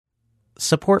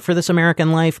Support for This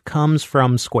American Life comes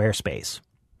from Squarespace.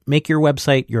 Make your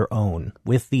website your own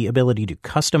with the ability to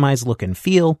customize look and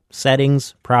feel,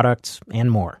 settings, products,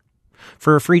 and more.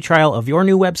 For a free trial of your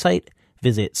new website,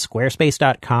 visit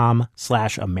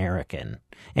squarespace.com/American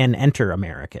and enter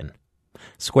American.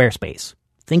 Squarespace.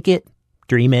 Think it,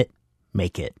 dream it,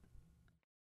 make it.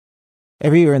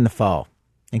 Every year in the fall,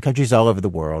 in countries all over the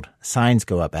world, signs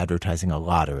go up advertising a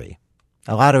lottery.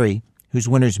 A lottery whose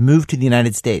winners move to the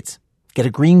United States, get a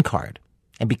green card,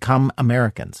 and become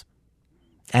Americans.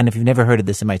 And if you've never heard of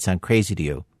this, it might sound crazy to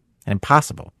you and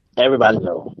impossible. Everybody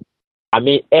knows. I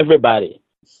mean, everybody.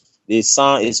 The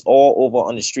sign is all over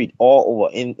on the street, all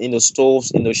over, in the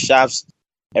stores, in the shops,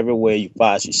 everywhere you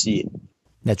pass, you see it.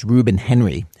 That's Reuben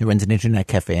Henry, who runs an internet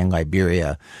cafe in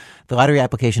Liberia. The lottery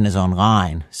application is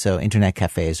online, so internet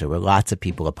cafes are where lots of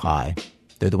people apply.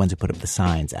 They're the ones who put up the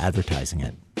signs advertising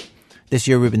it. This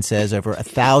year, Reuben says over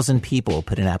 1,000 people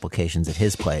put in applications at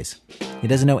his place. He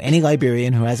doesn't know any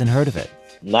Liberian who hasn't heard of it.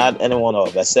 Not anyone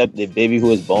else, except the baby who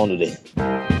was born today.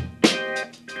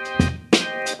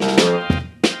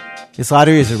 This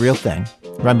lottery is a real thing,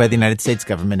 run by the United States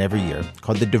government every year,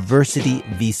 called the Diversity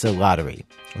Visa Lottery,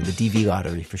 or the DV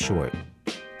Lottery for short.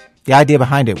 The idea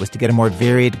behind it was to get a more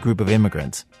varied group of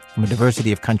immigrants from a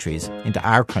diversity of countries into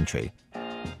our country.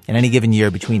 In any given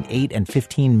year, between 8 and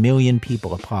 15 million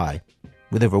people apply,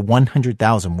 with over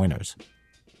 100,000 winners.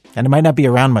 And it might not be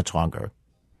around much longer.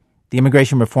 The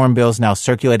immigration reform bills now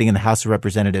circulating in the House of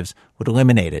Representatives would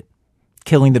eliminate it.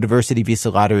 Killing the Diversity Visa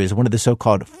Lottery is one of the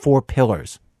so-called 4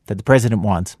 pillars that the president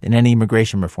wants in any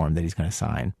immigration reform that he's going to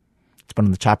sign. It's been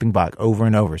on the chopping block over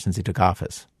and over since he took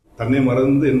office. Some of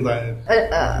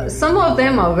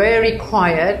them are very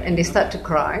quiet and they start to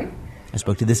cry. I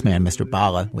spoke to this man, Mr.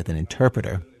 Bala, with an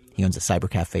interpreter. He owns a cyber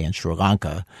cafe in Sri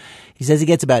Lanka. He says he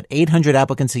gets about 800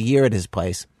 applicants a year at his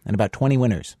place and about 20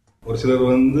 winners.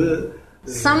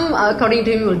 Some, according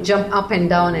to him, will jump up and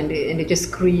down and they just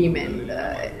scream and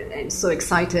so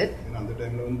excited.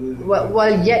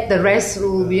 While yet the rest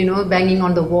will be, banging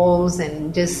on the walls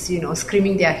and just,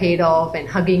 screaming their head off and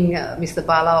hugging Mr.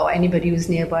 Bala or anybody who's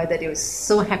nearby that they were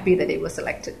so happy that they were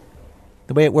selected.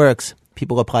 The way it works,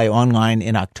 people apply online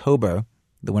in October.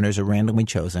 The winners are randomly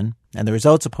chosen, and the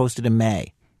results are posted in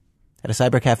May. At a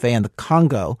cyber cafe in the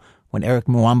Congo, when Eric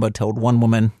Muamba told one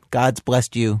woman, "God's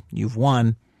blessed you, you've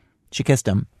won," she kissed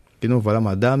him.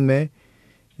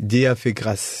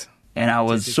 And I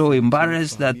was so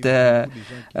embarrassed that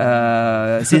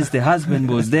since the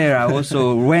husband was there, I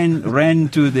also ran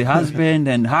to the husband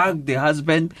and hugged the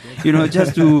husband,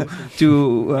 just to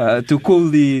cool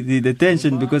the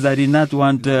tension, because I did not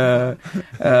want her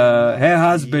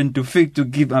husband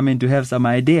to have some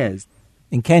ideas.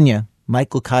 In Kenya,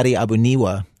 Michael Kadi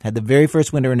Abuniwa had the very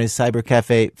first winner in his cyber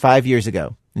cafe 5 years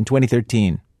ago, in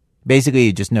 2013. Basically,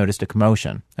 he just noticed a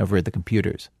commotion over at the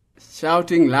computers.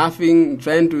 Shouting, laughing,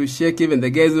 trying to shake even the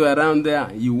guys who are around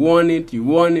there. You won it, you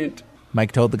won it.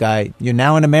 Mike told the guy, "You're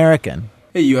now an American."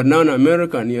 Hey, you are now an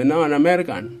American, you're now an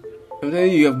American. I'm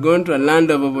telling you, have gone to a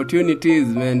land of opportunities,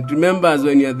 man. Remember us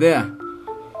when you're there.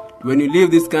 When you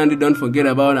leave this country, don't forget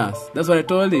about us. That's what I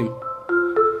told him.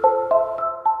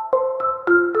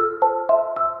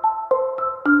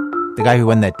 The guy who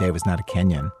won that day was not a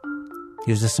Kenyan.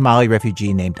 He was a Somali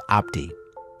refugee named Abdi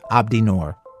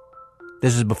Noor.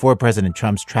 This was before President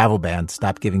Trump's travel ban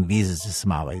stopped giving visas to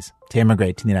Somalis to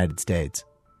immigrate to the United States.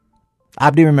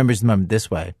 Abdi remembers the moment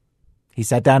this way. He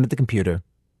sat down at the computer.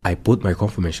 I put my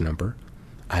confirmation number,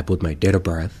 I put my date of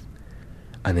birth,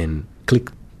 and then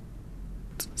clicked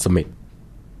submit.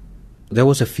 There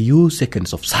was a few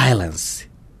seconds of silence.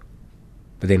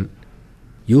 But then,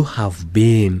 you have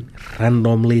been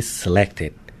randomly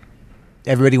selected.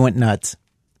 Everybody went nuts,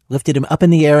 lifted him up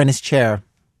in the air in his chair.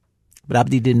 But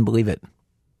Abdi didn't believe it.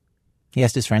 He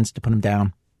asked his friends to put him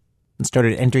down and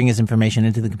started entering his information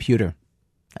into the computer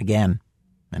again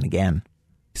and again.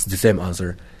 It's the same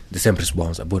answer, the same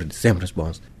response. I put the same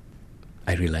response.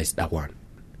 I realized that one.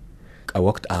 I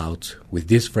walked out with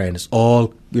these friends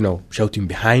all, shouting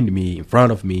behind me, in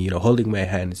front of me, holding my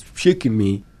hands, shaking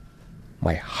me.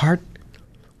 My heart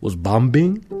was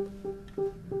bumping.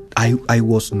 I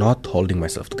was not holding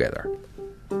myself together.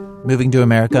 Moving to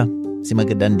America seemed like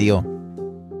a done deal,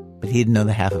 but he didn't know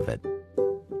the half of it.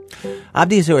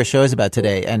 Abdi is who our show is about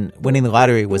today, and winning the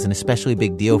lottery was an especially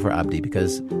big deal for Abdi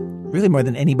because, really more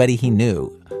than anybody he knew,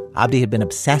 Abdi had been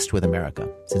obsessed with America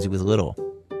since he was little.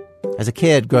 As a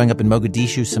kid, growing up in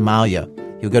Mogadishu, Somalia,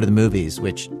 he would go to the movies,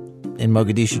 which in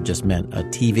Mogadishu just meant a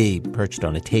TV perched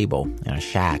on a table in a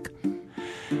shack.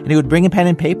 And he would bring a pen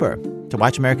and paper to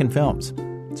watch American films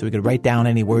so he could write down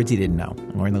any words he didn't know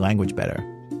and learn the language better.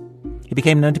 He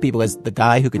became known to people as the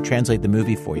guy who could translate the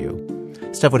movie for you.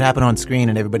 Stuff would happen on screen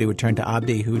and everybody would turn to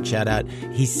Abdi, who would shout out,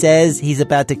 "He says he's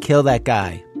about to kill that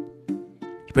guy."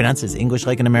 He pronounces English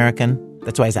like an American.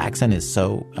 That's why his accent is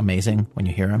so amazing when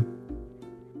you hear him.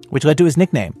 Which led to his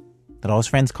nickname that all his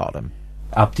friends called him.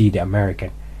 Abdi the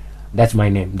American. That's my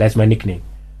name. That's my nickname.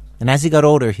 And as he got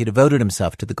older, he devoted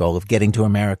himself to the goal of getting to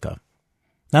America.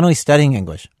 Not only studying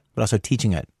English, but also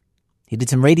teaching it. He did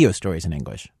some radio stories in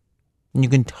English. And you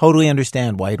can totally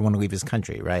understand why he'd want to leave his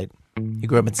country, right? He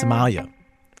grew up in Somalia.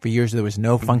 For years, there was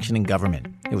no functioning government.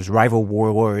 It was rival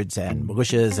warlords and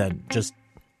militias and just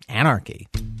anarchy.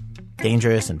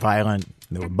 Dangerous and violent.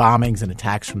 There were bombings and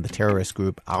attacks from the terrorist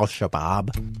group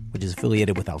Al-Shabaab, which is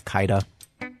affiliated with Al-Qaeda.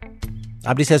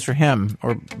 Abdi says for him,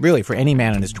 or really for any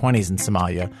man in his 20s in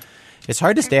Somalia, it's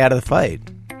hard to stay out of the fight.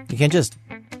 You can't just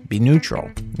be neutral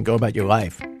and go about your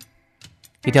life.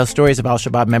 He tells stories of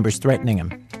Al-Shabaab members threatening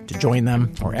him to join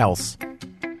them or else.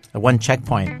 At one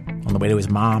checkpoint, on the way to his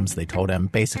mom's, they told him,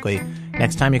 basically,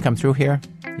 next time you come through here,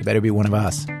 you better be one of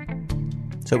us.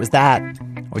 So it was that,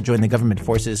 or join the government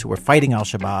forces who were fighting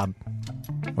Al-Shabaab,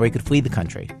 or he could flee the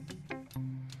country.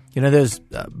 You know those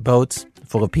boats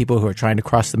full of people who are trying to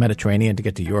cross the Mediterranean to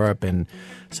get to Europe, and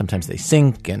sometimes they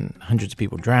sink and hundreds of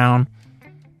people drown?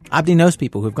 Abdi knows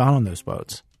people who've gone on those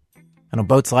boats, and on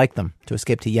boats like them to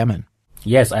escape to Yemen.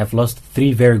 Yes, I've lost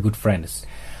 3 very good friends.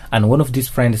 And one of these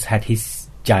friends had his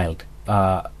child,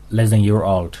 less than a year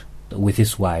old, with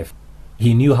his wife.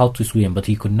 He knew how to swim, but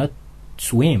he could not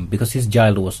swim because his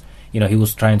child was, he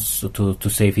was trying to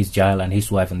save his child and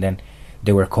his wife, and then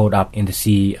they were caught up in the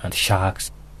sea and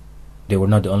sharks. They were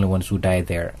not the only ones who died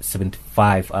there.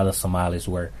 75 other Somalis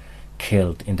were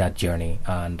killed in that journey.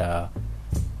 And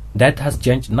that has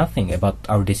changed nothing about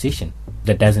our decision.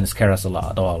 That doesn't scare us a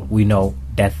lot at all. We know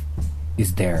death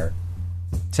is there.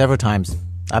 Several times,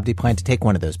 Abdi planned to take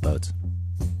one of those boats.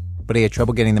 But he had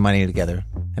trouble getting the money together,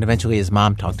 and eventually his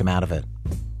mom talked him out of it.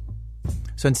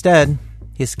 So instead,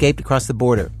 he escaped across the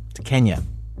border to Kenya.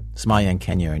 Somalia and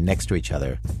Kenya are next to each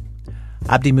other.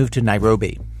 Abdi moved to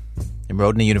Nairobi,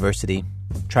 enrolled in a university,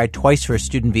 tried twice for a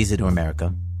student visa to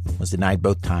America, was denied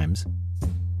both times.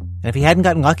 And if he hadn't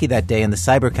gotten lucky that day in the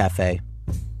cyber cafe,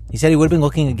 he said he would have been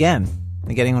looking again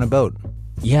and getting on a boat.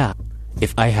 Yeah,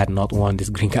 if I had not won this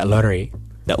green card lottery,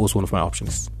 that was one of my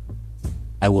options.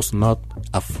 I was not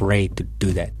afraid to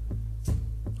do that.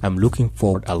 I'm looking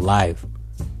forward alive.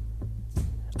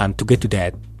 And to get to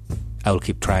that, I will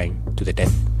keep trying to the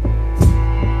death.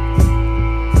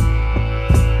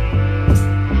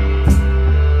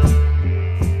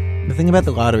 The thing about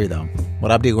the lottery, though,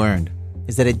 what Abdi learned,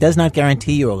 is that it does not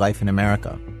guarantee you a life in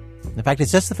America. In fact,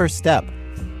 it's just the first step.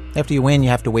 After you win, you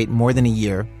have to wait more than a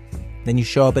year. Then you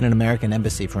show up at an American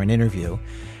embassy for an interview,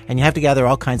 and you have to gather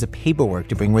all kinds of paperwork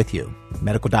to bring with you.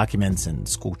 Medical documents and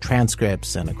school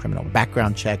transcripts and a criminal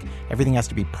background check. Everything has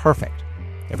to be perfect.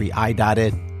 Every I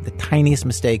dotted. The tiniest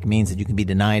mistake means that you can be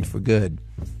denied for good.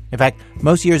 In fact,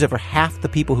 most years, over half the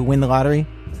people who win the lottery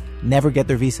never get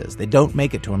their visas. They don't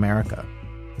make it to America.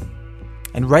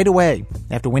 And right away,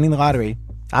 after winning the lottery,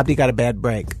 Abdi got a bad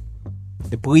break.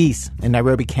 The police in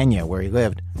Nairobi, Kenya, where he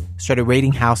lived, started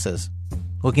raiding houses,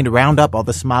 looking to round up all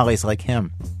the Somalis like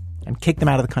him and kick them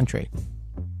out of the country.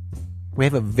 We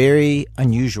have a very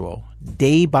unusual,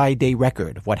 day-by-day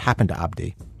record of what happened to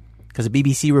Abdi, because a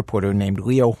BBC reporter named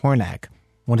Leo Hornak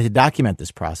wanted to document this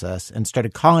process and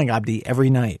started calling Abdi every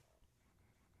night.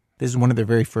 This is one of their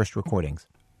very first recordings.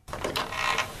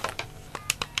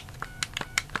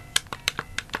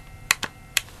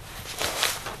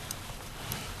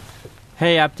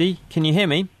 Hey, Abdi, can you hear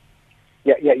me?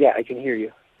 Yeah, I can hear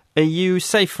you. Are you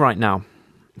safe right now,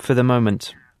 for the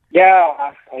moment?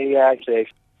 Yeah, I'm safe.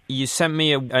 You sent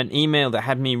me an email that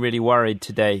had me really worried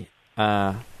today.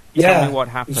 Tell me what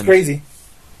happened. It's crazy.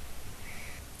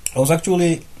 I was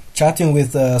actually chatting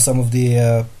with some of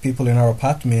the people in our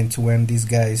apartment when these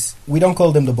guys, we don't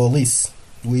call them the police,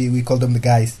 we call them the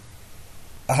guys.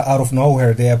 Out of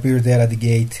nowhere, they appeared there at the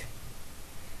gate,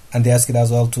 and they asked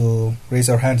us all to raise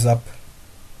our hands up.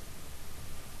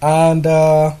 And,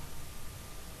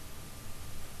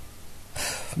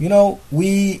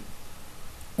 we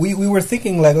were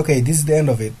thinking like, okay, this is the end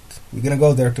of it. We're going to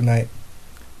go there tonight.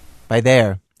 By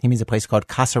there, he means a place called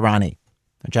Kasarani,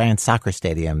 a giant soccer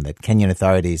stadium that Kenyan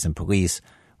authorities and police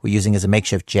were using as a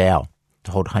makeshift jail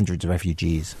to hold hundreds of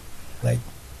refugees. Like,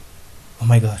 oh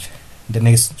my God, the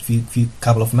next few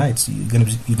couple of nights you're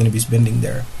gonna be spending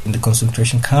there in the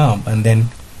concentration camp, and then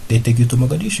they take you to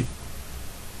Mogadishu.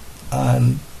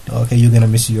 And okay, you're gonna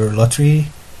miss your lottery.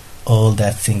 All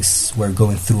that things were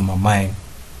going through my mind.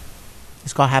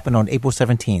 This call happened on April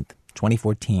 17th,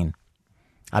 2014.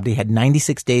 Abdi had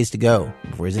 96 days to go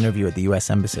before his interview at the U.S.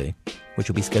 Embassy, which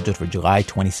will be scheduled for July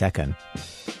 22nd.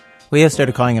 Leo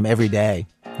started calling him every day.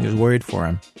 He was worried for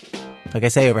him. Like I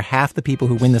say, over half the people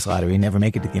who win this lottery never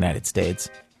make it to the United States.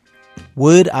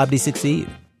 Would Abdi succeed?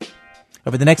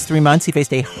 Over the next 3 months, he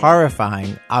faced a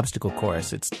horrifying obstacle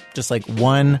course. It's just like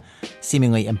one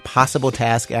seemingly impossible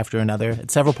task after another.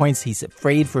 At several points, he's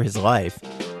afraid for his life.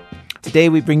 Today,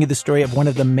 we bring you the story of one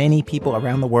of the many people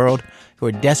around the world who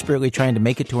are desperately trying to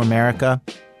make it to America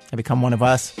and become one of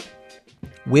us.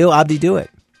 Will Abdi do it?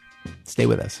 Stay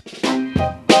with us.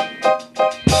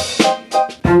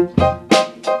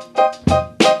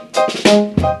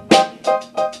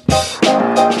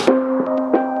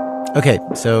 Okay,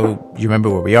 so you remember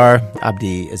where we are.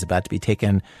 Abdi is about to be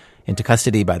taken into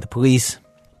custody by the police.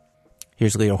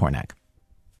 Here's Leo Hornak.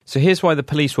 So here's why the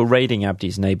police were raiding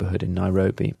Abdi's neighborhood in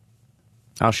Nairobi.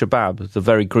 Al-Shabaab, the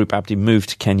very group Abdi moved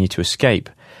to Kenya to escape,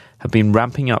 have been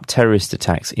ramping up terrorist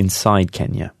attacks inside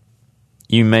Kenya.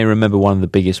 You may remember one of the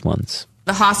biggest ones.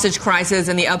 The hostage crisis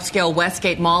in the upscale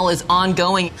Westgate Mall is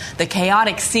ongoing. The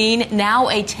chaotic scene, now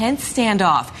a tense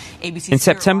standoff. In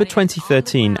September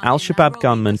 2013, Al-Shabaab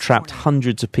gunmen trapped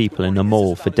hundreds of people in a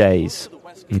mall for days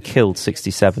and killed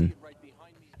 67. And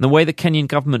the way the Kenyan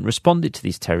government responded to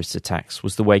these terrorist attacks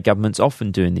was the way governments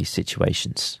often do in these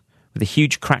situations, with a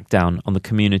huge crackdown on the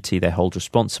community they hold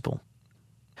responsible.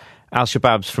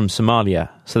 Al-Shabaab's from Somalia,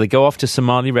 so they go after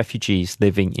Somali refugees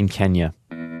living in Kenya.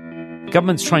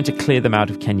 Government's trying to clear them out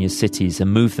of Kenya's cities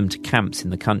and move them to camps in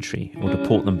the country or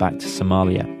deport them back to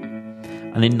Somalia.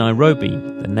 And in Nairobi,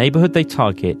 the neighbourhood they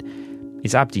target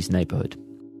is Abdi's neighbourhood.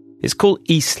 It's called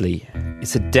Eastleigh.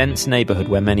 It's a dense neighbourhood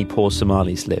where many poor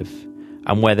Somalis live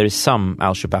and where there is some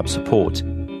Al-Shabaab support.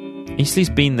 Eastleigh's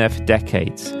been there for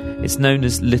decades. It's known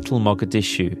as Little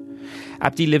Mogadishu.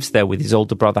 Abdi lives there with his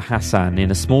older brother Hassan in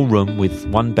a small room with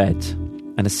one bed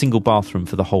and a single bathroom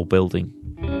for the whole building.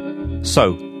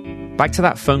 So, back to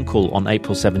that phone call on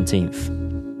April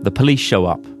 17th. The police show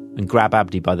up and grab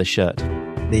Abdi by the shirt.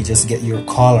 They just get your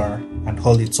collar and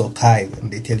hold it so tight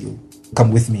and they tell you,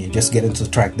 come with me, just get into the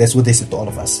truck. That's what they said to all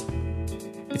of us.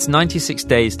 It's 96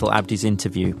 days till Abdi's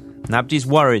interview, and Abdi's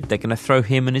worried they're going to throw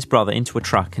him and his brother into a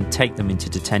truck and take them into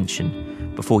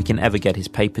detention before he can ever get his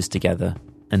papers together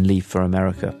and leave for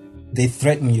America. They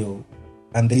threaten you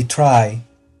and they try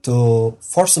to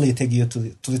forcibly take you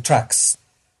to the trucks.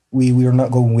 We were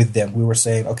not going with them. We were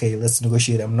saying, okay, let's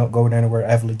negotiate. I'm not going anywhere.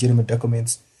 I have legitimate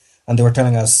documents. And they were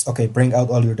telling us, okay, bring out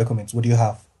all your documents. What do you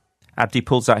have? Abdi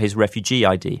pulls out his refugee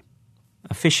ID.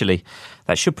 Officially,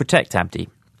 that should protect Abdi.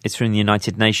 It's from the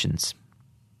United Nations.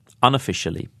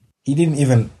 Unofficially, he didn't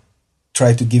even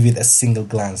try to give it a single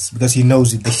glance because he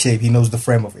knows it, the shape, he knows the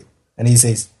frame of it. And he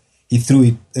says, he threw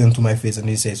it into my face and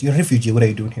he says, you're a refugee, what are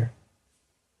you doing here?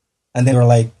 And they were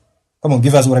like, come on,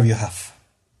 give us whatever you have.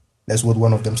 That's what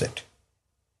one of them said.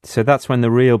 So that's when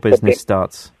the real business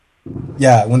starts.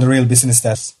 Yeah, when the real business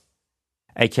starts.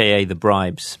 AKA the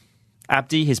bribes.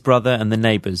 Abdi, his brother, and the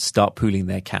neighbours start pooling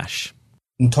their cash.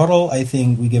 In total, I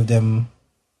think we gave them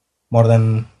more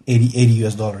than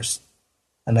 $80 US.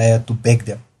 And I had to beg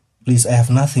them, please, I have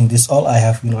nothing. This is all I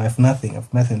have. I have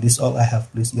nothing. This is all I have.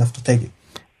 Please, you have to take it.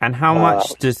 And how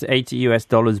much does $80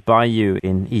 US buy you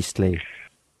in Eastleigh?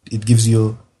 It gives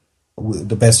you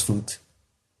the best food.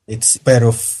 It's a pair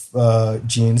of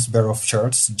jeans, pair of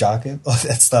shirts, jacket, all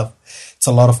that stuff. It's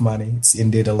a lot of money. It's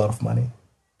indeed a lot of money.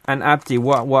 And Abdi,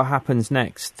 what happens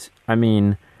next? I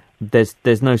mean,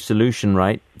 there's no solution,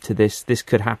 right, to this? This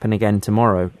could happen again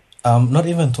tomorrow. Not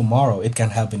even tomorrow. It can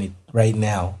happen right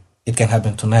now. It can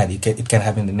happen tonight. It can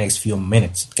happen in the next few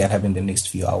minutes. It can happen in the next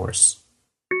few hours.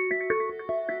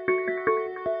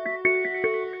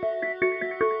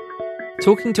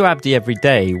 Talking to Abdi every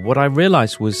day, what I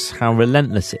realised was how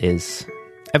relentless it is.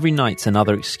 Every night's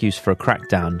another excuse for a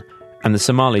crackdown, and the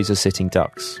Somalis are sitting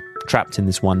ducks, trapped in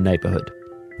this one neighbourhood.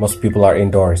 Most people are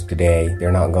indoors today.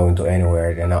 They're not going to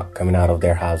anywhere. They're not coming out of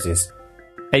their houses.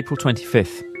 April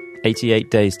 25th,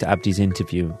 88 days to Abdi's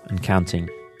interview and counting.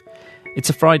 It's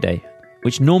a Friday,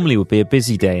 which normally would be a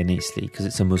busy day in Eastleigh because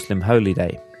it's a Muslim holy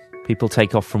day. People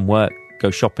take off from work, go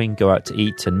shopping, go out to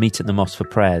eat and meet at the mosque for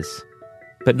prayers.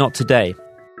 But not today.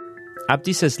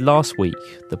 Abdi says last week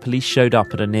the police showed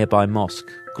up at a nearby mosque,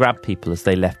 grabbed people as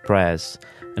they left prayers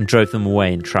and drove them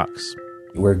away in trucks.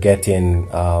 We're getting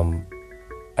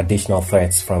additional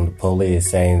threats from the police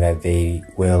saying that they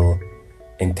will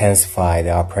intensify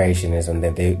the operations and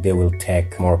that they will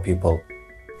take more people.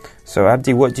 So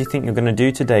Abdi, what do you think you're going to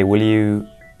do today? Will you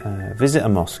visit a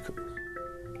mosque?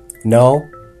 No,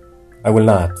 I will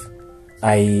not.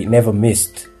 I never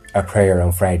missed a prayer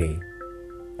on Friday.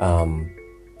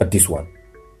 But this one.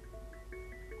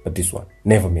 but this one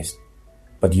never missed.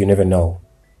 But you never know.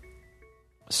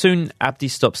 Soon, Abdi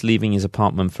stops leaving his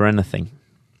apartment for anything.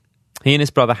 He and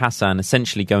his brother Hassan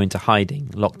essentially go into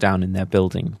hiding, locked down in their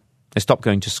building. They stop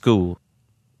going to school.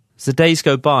 As the days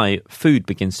go by, food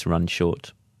begins to run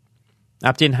short.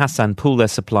 Abdi and Hassan pool their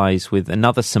supplies with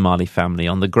another Somali family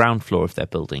on the ground floor of their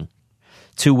building.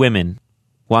 2 women,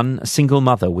 one a single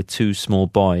mother with 2 small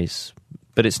boys.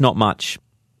 But it's not much.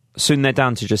 Soon they're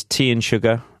down to just tea and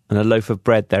sugar and a loaf of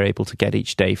bread they're able to get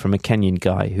each day from a Kenyan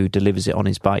guy who delivers it on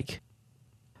his bike.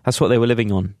 That's what they were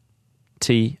living on.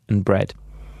 Tea and bread.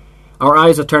 Our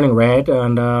eyes are turning red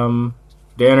and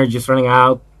the energy is running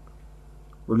out.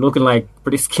 We're looking like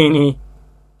pretty skinny.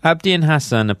 Abdi and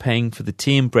Hassan are paying for the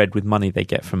tea and bread with money they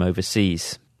get from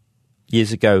overseas.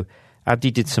 Years ago,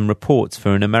 Abdi did some reports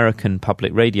for an American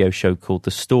public radio show called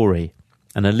The Story,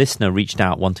 and a listener reached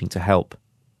out wanting to help.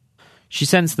 She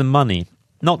sends them money,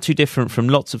 not too different from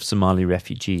lots of Somali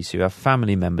refugees who have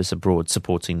family members abroad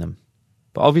supporting them.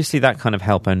 But obviously that kind of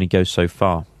help only goes so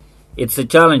far. It's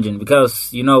challenging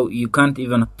because, you can't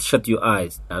even shut your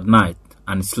eyes at night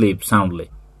and sleep soundly.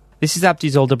 This is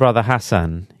Abdi's older brother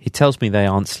Hassan. He tells me they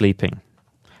aren't sleeping.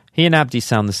 He and Abdi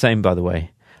sound the same, by the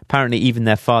way. Apparently even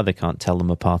their father can't tell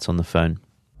them apart on the phone.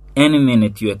 Any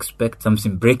minute you expect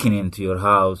something breaking into your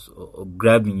house or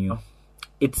grabbing you.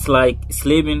 It's like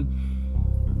sleeping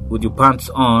with your pants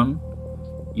on.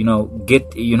 You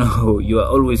are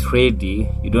always ready.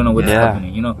 You don't know what's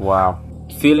happening, Wow.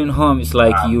 Feeling home is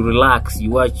like you relax, you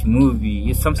watch movie,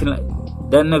 it's something like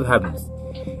that never happens.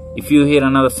 If you hear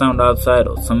another sound outside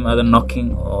or some other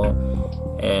knocking or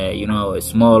a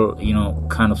small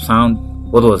kind of sound,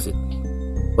 what was it?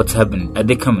 What's happening? Are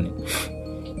they coming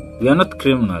in? We are not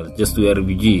criminals, just we are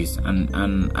refugees,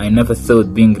 and I never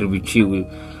thought being a refugee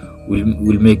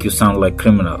will make you sound like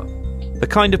criminal. The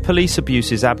kind of police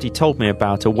abuses Abdi told me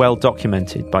about are well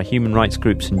documented by human rights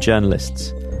groups and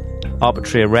journalists.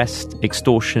 Arbitrary arrest,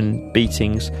 extortion,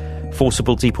 beatings,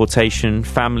 forcible deportation,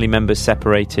 family members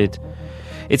separated.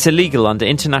 It's illegal under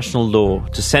international law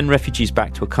to send refugees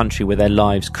back to a country where their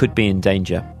lives could be in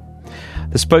danger.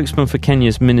 The spokesman for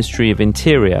Kenya's Ministry of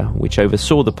Interior, which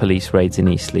oversaw the police raids in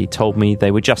Eastleigh, told me they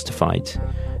were justified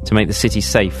to make the city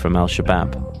safe from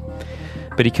Al-Shabaab.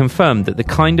 But he confirmed that the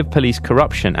kind of police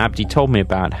corruption Abdi told me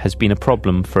about has been a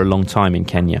problem for a long time in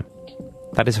Kenya.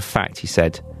 That is a fact, he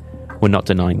said. We're not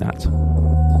denying that.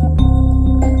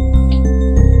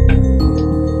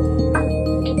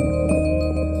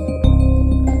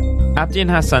 Abdi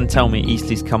and Hassan tell me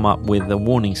Eastleigh's come up with a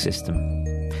warning system.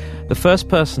 The first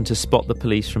person to spot the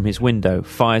police from his window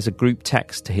fires a group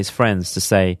text to his friends to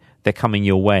say, they're coming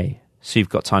your way, so you've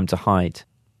got time to hide.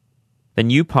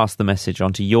 Then you pass the message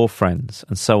on to your friends,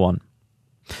 and so on.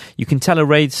 You can tell a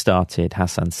raid started,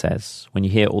 Hassan says, when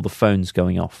you hear all the phones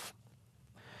going off.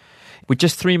 With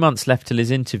just 3 months left till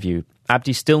his interview,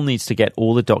 Abdi still needs to get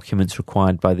all the documents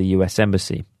required by the US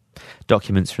Embassy.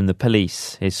 Documents from the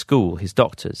police, his school, his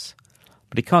doctors.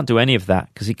 But he can't do any of that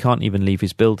because he can't even leave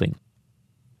his building.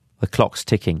 The clock's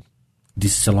ticking.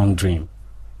 This is a long dream.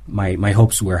 My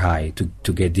hopes were high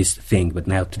to get this thing, but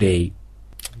now today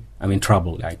I'm in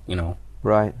trouble,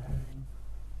 Right.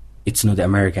 It's not the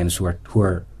Americans who are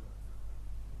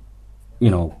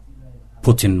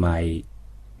putting my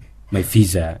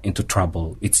visa into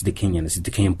trouble. It's the Kenyans, it's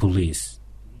the Kenyan police.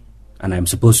 And I'm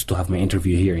supposed to have my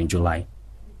interview here in July.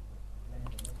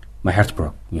 My heart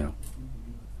broke,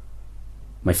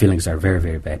 My feelings are very,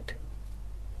 very bad.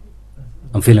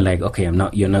 I'm feeling like, okay,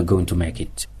 you're not going to make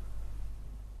it.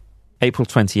 April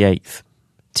 28th,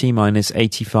 T-minus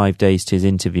 85 days to his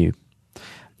interview.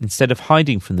 Instead of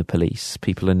hiding from the police,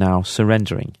 people are now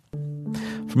surrendering.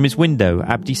 From his window,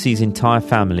 Abdi sees entire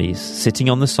families sitting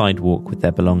on the sidewalk with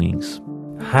their belongings.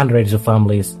 Hundreds of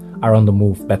families are on the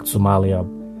move back to Somalia,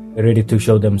 ready to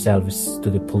show themselves to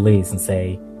the police and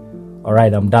say, all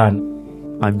right, I'm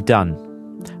done. I'm done.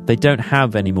 They don't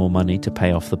have any more money to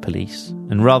pay off the police,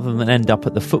 and rather than end up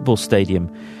at the football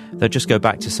stadium, they'll just go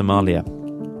back to Somalia.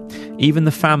 Even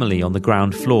the family on the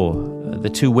ground floor, the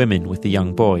 2 women with the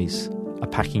young boys, are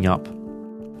packing up.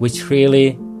 Which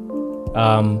really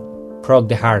broke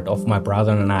the heart of my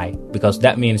brother and I, because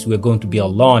that means we're going to be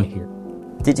alone here.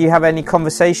 Did you have any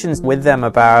conversations with them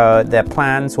about their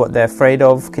plans, what they're afraid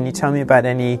of? Can you tell me about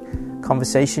any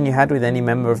conversation you had with any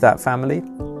member of that family?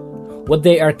 What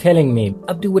they are telling me,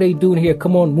 Abdi, what are you doing here?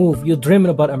 Come on, move. You're dreaming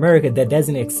about America that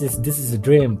doesn't exist. This is a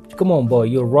dream. Come on, boy,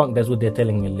 you're wrong. That's what they're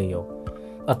telling me, Leo.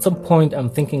 At some point, I'm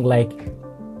thinking like,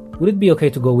 would it be okay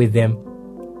to go with them?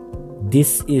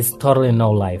 This is totally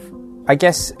no life. I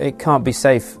guess it can't be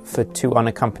safe for 2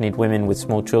 unaccompanied women with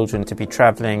small children to be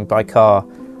travelling by car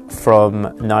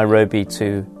from Nairobi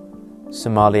to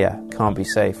Somalia can't be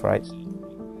safe, right?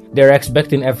 They're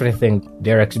expecting everything.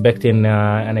 They're expecting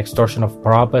an extortion of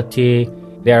property.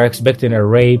 They are expecting a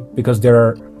rape because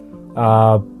there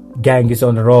are gangs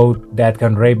on the road that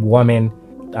can rape women,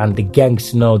 and the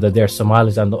gangs know that there are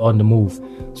Somalis on the move.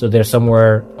 So they're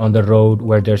somewhere on the road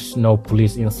where there's no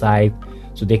police inside,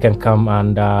 so they can come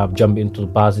and jump into the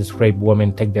buses, rape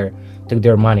women, take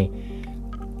their money.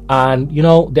 And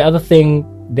the other thing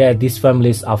that these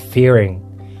families are fearing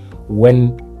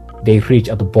when they reach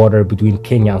at the border between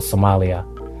Kenya and Somalia,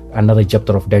 another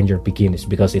chapter of danger begins,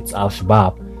 because it's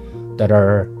Al-Shabaab that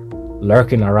are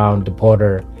lurking around the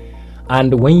border.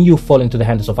 And when you fall into the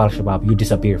hands of Al-Shabaab, you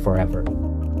disappear forever.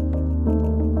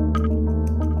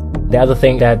 The other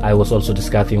thing that I was also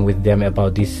discussing with them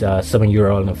about these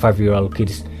 7-year-old and 5-year-old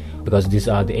kids, because these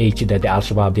are the age that the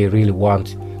Al-Shabaab, they really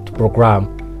want to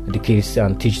program the kids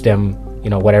and teach them,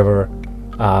 whatever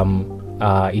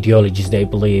ideologies they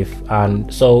believe.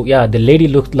 And so, the lady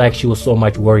looked like she was so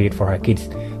much worried for her kids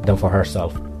than for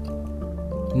herself.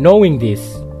 Knowing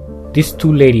this, these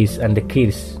two ladies and the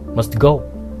kids must go.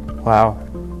 Wow.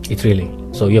 It's really.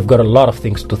 So you've got a lot of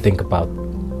things to think about,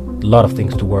 a lot of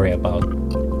things to worry about.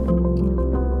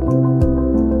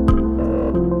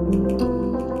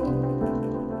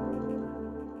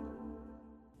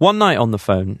 One night on the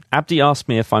phone, Abdi asked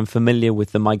me if I'm familiar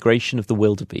with the migration of the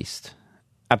wildebeest.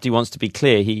 Abdi wants to be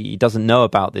clear, he doesn't know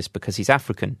about this because he's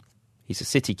African. He's a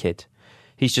city kid.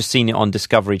 He's just seen it on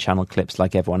Discovery Channel clips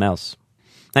like everyone else.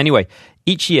 Anyway,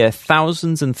 each year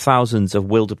thousands and thousands of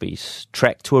wildebeest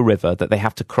trek to a river that they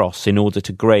have to cross in order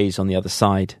to graze on the other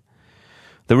side.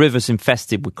 The river's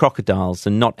infested with crocodiles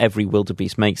and not every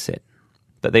wildebeest makes it,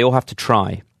 but they all have to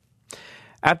try.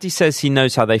 Abdi says he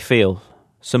knows how they feel.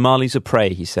 Somalis are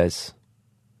prey, he says.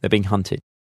 They're being hunted.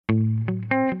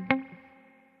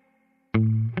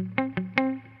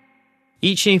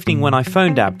 Each evening when I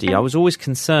phoned Abdi, I was always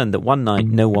concerned that one night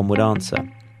no one would answer,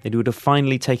 that he would have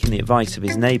finally taken the advice of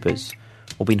his neighbours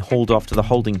or been hauled off to the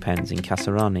holding pens in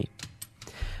Kasarani.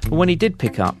 But when he did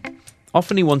pick up,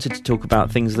 often he wanted to talk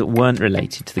about things that weren't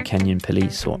related to the Kenyan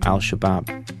police or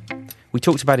Al-Shabaab. We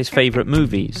talked about his favourite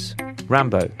movies,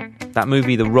 Rambo, that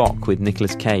movie The Rock with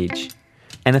Nicolas Cage,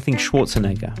 anything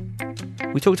Schwarzenegger.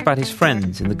 We talked about his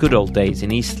friends in the good old days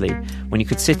in Eastleigh when you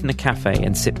could sit in a cafe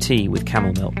and sip tea with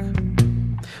camel milk.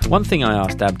 One thing I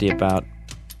asked Abdi about,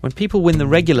 when people win the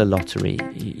regular lottery,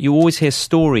 you always hear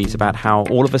stories about how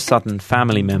all of a sudden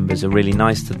family members are really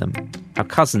nice to them, how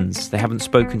cousins they haven't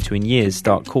spoken to in years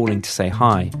start calling to say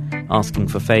hi, asking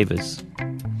for favours.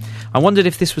 I wondered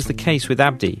if this was the case with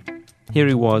Abdi. Here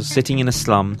he was, sitting in a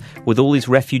slum with all these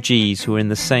refugees who were in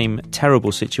the same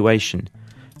terrible situation,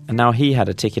 and now he had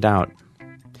a ticket out.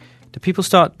 Do people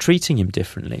start treating him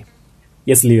differently?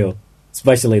 Yes, Leo,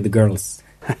 especially the girls.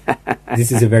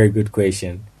 This is a very good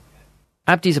question.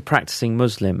 Abdi's a practicing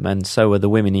Muslim, and so are the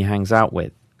women he hangs out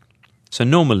with. So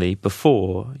normally,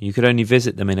 before, you could only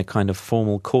visit them in a kind of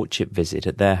formal courtship visit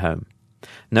at their home.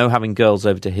 No having girls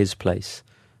over to his place.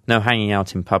 No hanging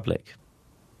out in public.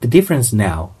 The difference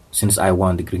now, since I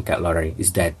won the green card lottery,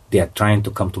 is that they are trying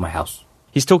to come to my house.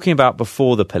 He's talking about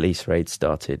before the police raid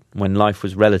started, when life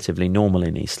was relatively normal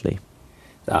in Eastleigh.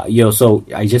 So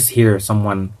I just hear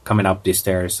someone coming up the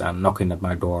stairs and knocking at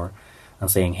my door and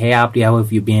saying, "Hey Abdi, how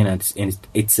have you been?" And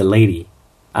it's a lady.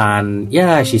 And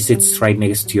she sits right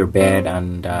next to your bed,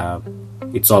 and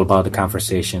it's all about the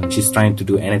conversation. She's trying to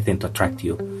do anything to attract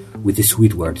you with the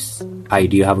sweet words. "Hi,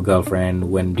 do you have a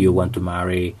girlfriend? When do you want to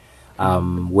marry?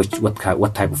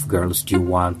 What type of girls do you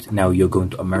want? Now you're going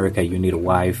to America, you need a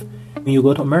wife. When you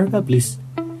go to America, please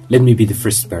let me be the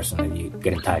first person that you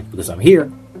get in touch, because I'm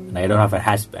here and I don't have a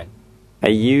husband." Are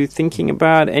you thinking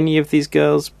about any of these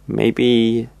girls?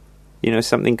 Maybe,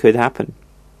 something could happen.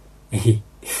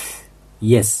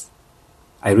 Yes,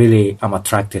 I really am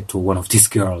attracted to one of these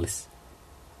girls.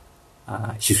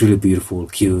 She's really beautiful,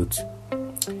 cute.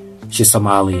 She's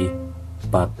Somali,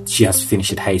 but she has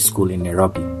finished high school in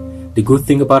Nairobi. The good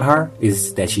thing about her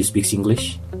is that she speaks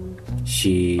English.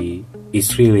 She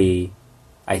is really,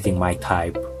 I think, my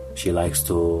type. She likes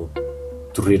to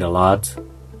read a lot.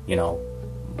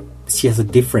 She has a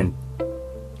different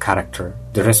character.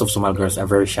 The rest of Somali girls are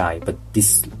very shy, but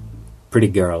this pretty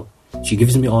girl, she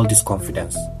gives me all this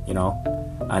confidence,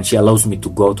 and she allows me to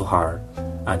go to her,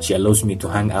 and she allows me to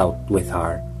hang out with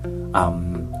her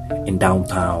in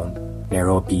downtown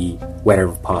Nairobi,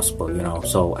 wherever possible,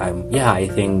 So I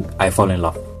think I fall in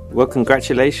love. Well,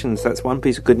 congratulations. That's one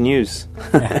piece of good news.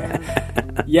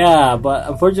 Yeah, but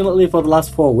unfortunately for the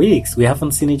last 4 weeks, we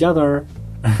haven't seen each other.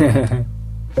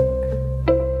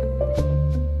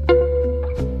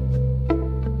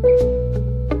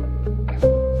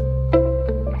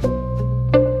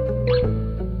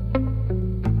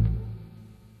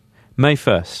 May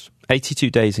 1st, 82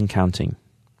 days and counting.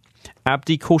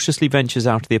 Abdi cautiously ventures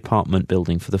out of the apartment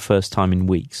building for the first time in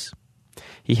weeks.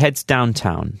 He heads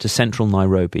downtown to central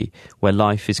Nairobi, where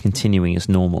life is continuing as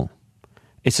normal.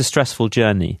 It's a stressful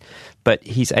journey, but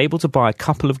he's able to buy a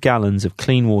couple of gallons of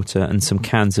clean water and some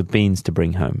cans of beans to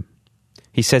bring home.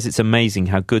 He says it's amazing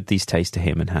how good these taste to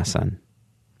him and Hassan.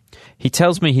 He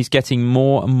tells me he's getting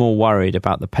more and more worried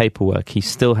about the paperwork he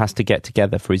still has to get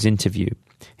together for his interview,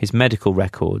 his medical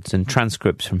records and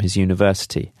transcripts from his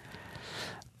university.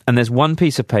 And there's one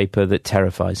piece of paper that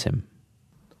terrifies him.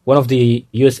 One of the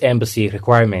U.S. Embassy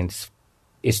requirements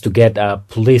is to get a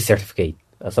police certificate,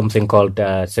 something called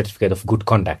a Certificate of Good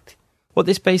Conduct. What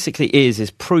this basically is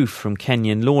proof from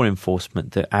Kenyan law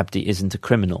enforcement that Abdi isn't a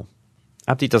criminal.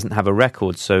 Abdi doesn't have a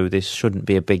record, so this shouldn't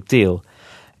be a big deal,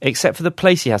 except for the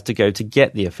place he has to go to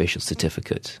get the official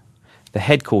certificate, the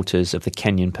headquarters of the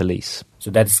Kenyan police. So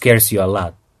that scares you a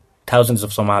lot. Thousands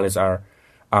of Somalis are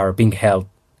being held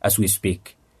as we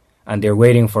speak, and they're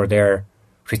waiting for their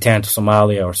return to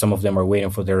Somalia, or some of them are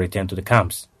waiting for their return to the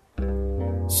camps.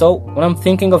 So when I'm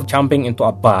thinking of jumping into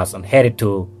a bus and headed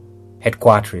to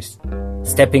headquarters,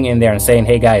 stepping in there and saying,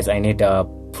 "Hey guys, I need a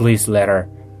police letter,"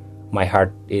 my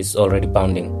heart is already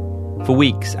pounding. For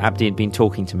weeks, Abdi had been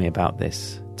talking to me about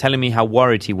this, telling me how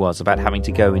worried he was about having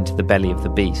to go into the belly of the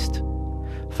beast.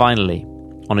 Finally,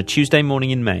 on a Tuesday morning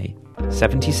in May,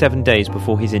 77 days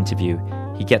before his interview,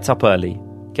 he gets up early,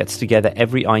 gets together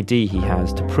every ID he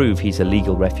has to prove he's a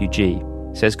legal refugee,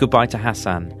 says goodbye to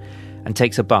Hassan, and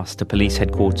takes a bus to police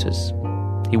headquarters.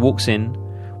 He walks in,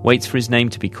 waits for his name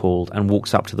to be called, and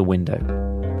walks up to the window,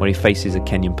 where he faces a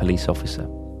Kenyan police officer.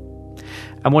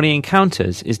 And what he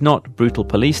encounters is not brutal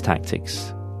police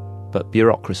tactics, but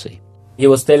bureaucracy. He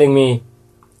was telling me,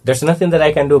 "There's nothing that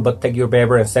I can do but take your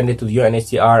paper and send it to the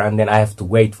UNHCR, and then I have to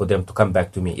wait for them to come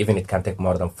back to me. Even it can take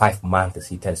more than 5 months,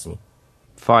 he tells me."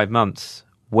 5 months.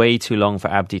 Way too long for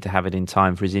Abdi to have it in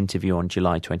time for his interview on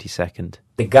July 22nd.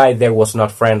 The guy there was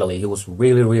not friendly. He was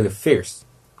really, really fierce.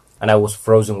 And I was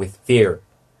frozen with fear.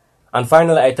 And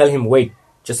finally I tell him, "Wait,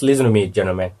 just listen to me,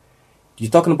 gentlemen.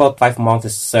 You're talking about 5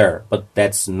 months, sir, but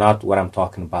that's not what I'm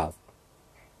talking about.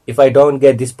 If I don't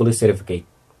get this police certificate,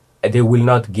 they will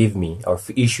not give me or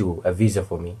issue a visa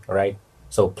for me, alright?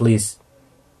 So please,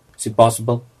 is it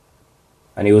possible?"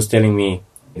 And he was telling me,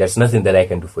 "There's nothing that I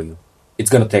can do for you. It's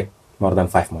going to take more than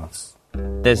 5 months.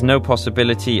 There's no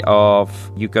possibility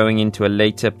of you going into a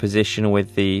later position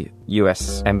with the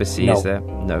US Embassy, No. is there?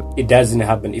 No. It doesn't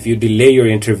happen. If you delay your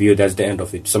interview, that's the end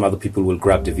of it. Some other people will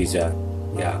grab the visa.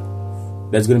 Yeah.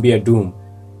 That's going to be a doom.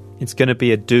 It's going to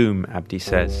be a doom, Abdi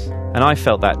says. And I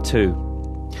felt that too.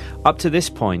 Up to this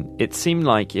point, it seemed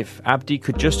like if Abdi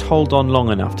could just hold on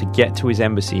long enough to get to his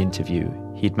embassy interview,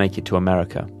 he'd make it to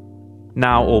America.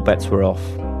 Now all bets were off.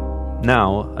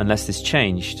 Now, unless this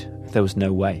changed, there was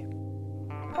no way.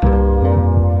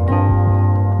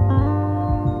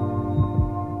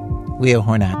 Leo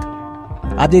Hornak.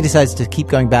 Abdi decides to keep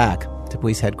going back to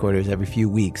police headquarters every few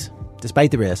weeks,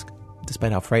 despite the risk,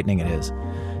 despite how frightening it is,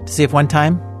 to see if one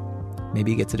time, maybe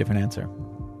he gets a different answer.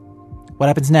 What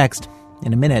happens next?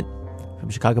 In a minute, from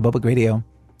Chicago Public Radio,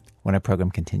 when our program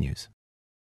continues.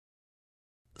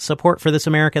 Support for This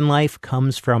American Life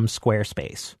comes from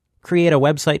Squarespace. Create a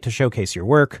website to showcase your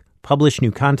work, publish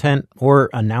new content, or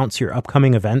announce your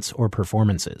upcoming events or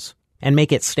performances. And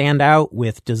make it stand out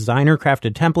with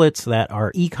designer-crafted templates that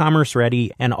are e-commerce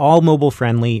ready and all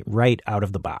mobile-friendly right out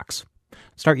of the box.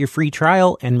 Start your free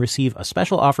trial and receive a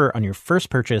special offer on your first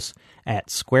purchase at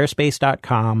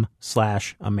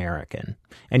squarespace.com/American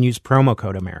and use promo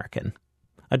code American.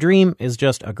 A dream is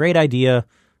just a great idea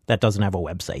that doesn't have a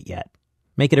website yet.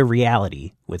 Make it a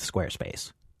reality with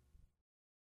Squarespace.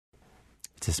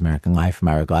 It's This American Life from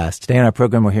Hourglass. Today on our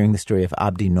program, we're hearing the story of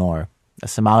Abdi Noor, a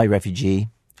Somali refugee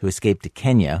who escaped to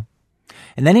Kenya.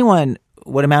 And then he won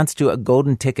what amounts to a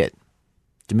golden ticket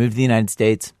to move to the United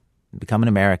States and become an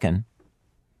American,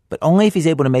 but only if he's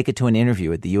able to make it to an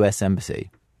interview at the U.S.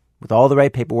 Embassy with all the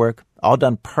right paperwork, all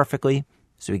done perfectly,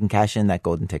 so he can cash in that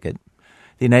golden ticket.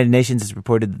 The United Nations has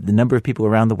reported that the number of people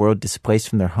around the world displaced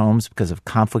from their homes because of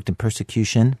conflict and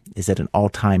persecution is at an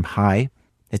all-time high.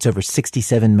 It's over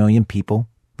 67 million people,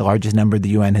 the largest number the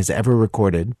UN has ever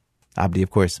recorded. Abdi, of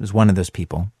course, is one of those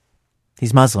people.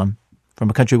 He's Muslim, from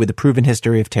a country with a proven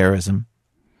history of terrorism.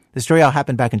 The story all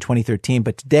happened back in 2013,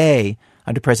 but today,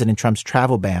 under President Trump's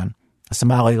travel ban, a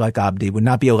Somali like Abdi would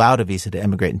not be allowed a visa to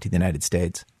emigrate into the United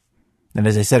States. And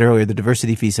as I said earlier, the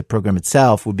diversity visa program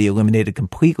itself would be eliminated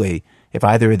completely if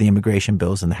either of the immigration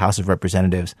bills in the House of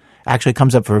Representatives actually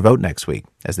comes up for a vote next week,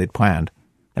 as they'd planned,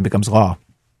 and becomes law.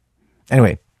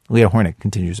 Anyway, Leo Hornak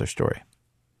continues our story.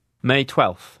 May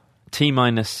 12th,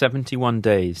 T-minus 71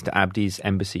 days to Abdi's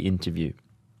embassy interview.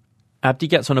 Abdi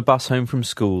gets on a bus home from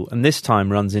school and this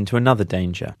time runs into another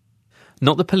danger.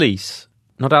 Not the police,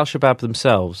 not Al-Shabaab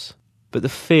themselves, but the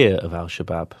fear of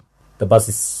Al-Shabaab. The bus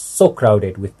is so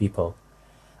crowded with people,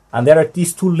 and there are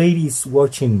these two ladies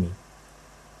watching me.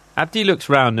 Abdi looks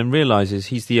round and realises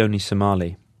he's the only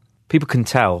Somali. People can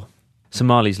tell.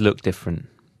 Somalis look different.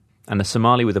 And a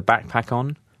Somali with a backpack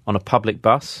on a public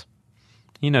bus,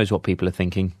 he knows what people are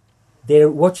thinking.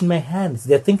 They're watching my hands.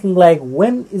 They're thinking like,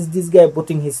 when is this guy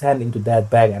putting his hand into that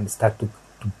bag and start to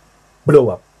blow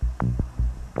up?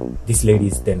 These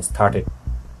ladies then started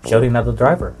shouting at the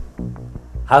driver.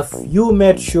 Have you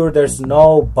made sure there's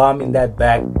no bomb in that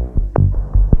bag?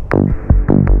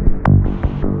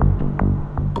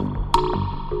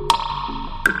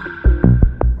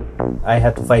 I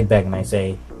had to fight back and I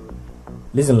say,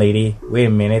 listen lady, wait a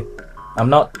minute. I'm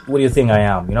not what do you think I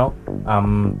am, you know?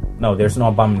 No, there's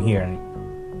no bomb in here. And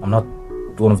I'm not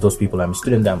one of those people. I'm a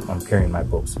student. I'm carrying my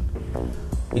books.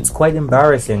 It's quite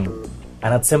embarrassing.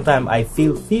 And at the same time, I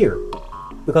feel fear.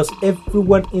 Because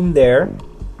everyone in there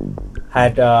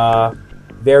had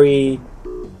very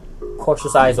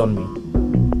cautious eyes on me.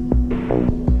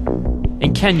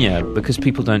 In Kenya, because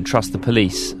people don't trust the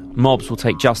police, mobs will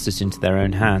take justice into their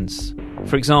own hands.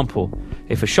 For example,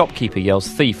 if a shopkeeper yells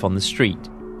thief on the street,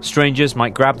 strangers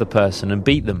might grab the person and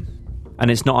beat them. And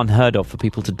it's not unheard of for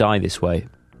people to die this way.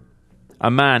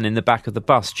 A man in the back of the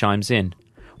bus chimes in.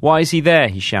 Why is he there?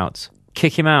 He shouts.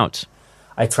 Kick him out.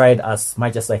 I tried as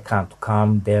much as I can to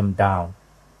calm them down,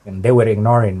 and they were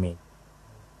ignoring me.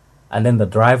 And then the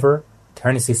driver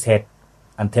turns his head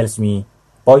and tells me,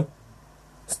 boy,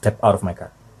 step out of my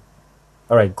car.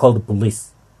 All right, call the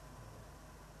police.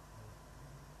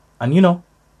 And you know,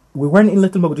 we weren't in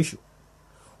Little Mogadishu.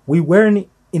 We weren't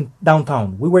in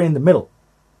downtown. We were in the middle.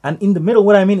 And in the middle,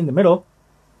 what I mean in the middle,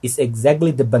 is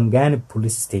exactly the Bangani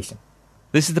police station.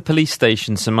 This is the police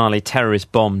station Somali terrorists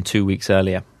bombed 2 weeks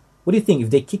earlier. What do you think? If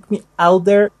they kick me out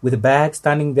there with a bag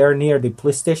standing there near the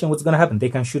police station, what's going to happen? They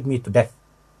can shoot me to death.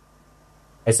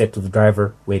 I said to the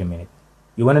driver, wait a minute.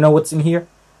 You want to know what's in here?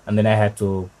 And then I had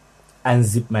to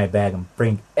unzip my bag and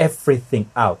bring everything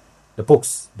out. The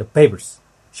books, the papers,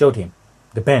 showed him.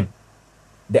 The pen,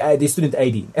 the student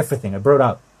ID, everything I brought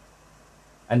out.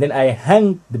 And then I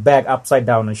hung the bag upside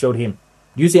down and showed him.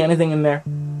 Do you see anything in there?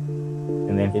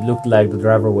 And then it looked like the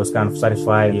driver was kind of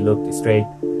satisfied. He looked straight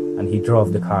and he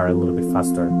drove the car a little bit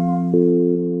faster.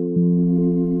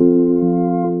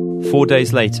 4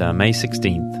 days later, May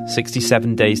 16th,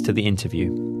 67 days to the interview,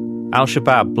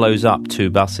 Al-Shabaab blows up 2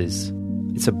 buses.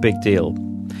 It's a big deal.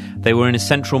 They were in a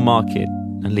central market,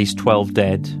 at least 12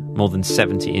 dead, more than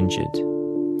 70 injured.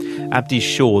 Abdi's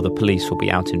sure the police will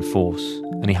be out in force,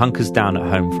 and he hunkers down at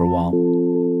home for a while.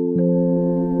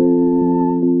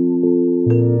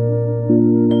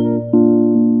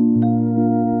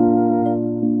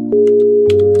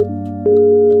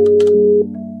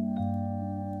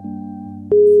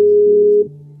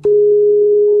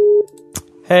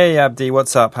 Hey Abdi,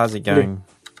 what's up? How's it going?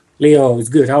 Leo, it's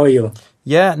good. How are you?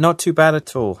 Yeah, not too bad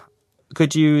at all.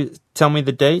 Could you tell me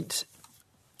the date?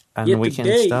 And yeah, we can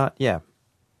today, start? Yeah.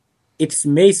 It's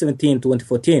May 17,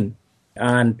 2014.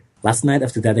 And last night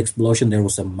after that explosion, there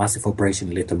was a massive operation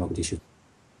in Little Mogadishu.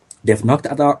 They've knocked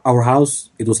at our house.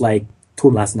 It was like 2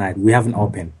 last night. We haven't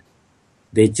opened.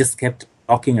 They just kept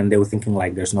knocking and they were thinking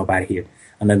like there's nobody here.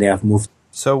 And then they have moved.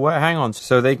 So hang on.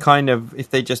 So they kind of, if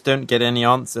they just don't get any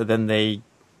answer, then they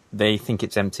think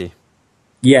it's empty.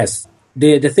 Yes.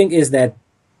 The thing is that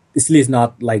Isli is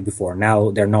not like before.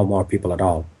 Now there are no more people at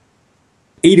all.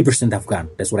 80% have gone.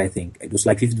 That's what I think. It was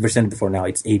like 50% before. Now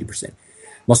it's 80%.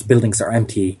 Most buildings are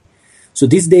empty. So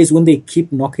these days when they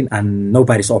keep knocking and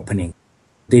nobody's opening,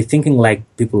 they're thinking like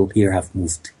people here have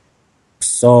moved.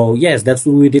 So yes, that's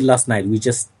what we did last night.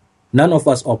 None of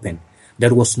us opened.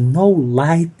 There was no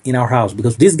light in our house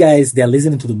because these guys, they're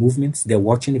listening to the movements. They're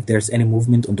watching if there's any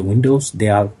movement on the windows. They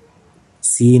are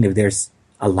seeing if there's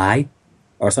a light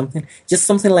or something. Just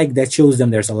something like that shows them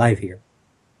there's a light here.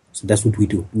 So that's what we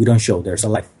do. We don't show there's a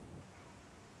light.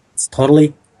 It's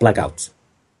totally blackout.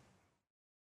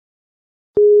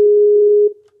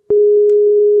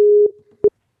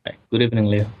 Good evening,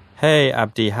 Leo. Hey,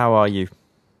 Abdi, how are you?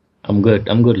 I'm good,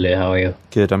 Leo. How are you?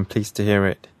 Good, I'm pleased to hear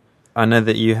it. I know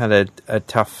that you had a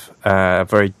tough,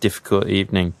 very difficult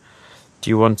evening. Do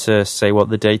you want to say what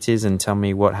the date is and tell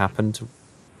me what happened?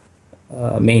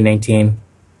 May 19.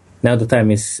 Now the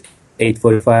time is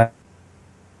 8:45.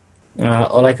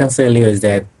 All I can say, Leo, is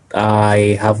that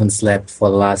I haven't slept for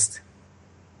the last,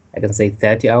 I can say,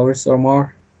 30 hours or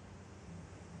more.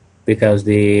 Because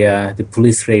the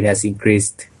police raid has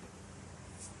increased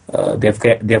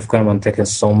They've come and taken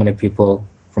so many people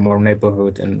from our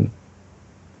neighborhood, and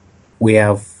we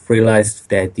have realized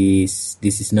that this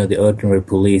is not the ordinary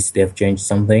police. They have changed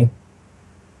something.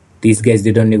 These guys,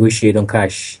 they don't negotiate on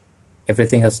cash.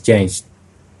 Everything has changed.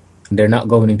 They're not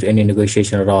going into any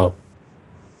negotiation at all.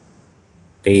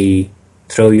 They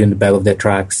throw you in the back of their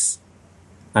trucks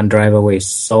and drive away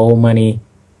so many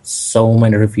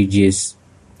refugees.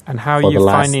 And how are you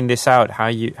finding this out?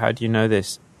 How do you know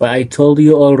this? Well, I told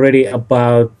you already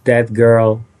about that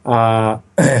girl.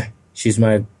 She's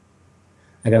my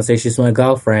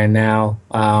girlfriend now.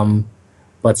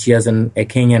 But she has a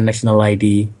Kenyan national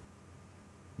ID.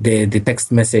 The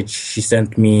text message she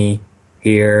sent me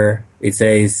here, it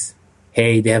says,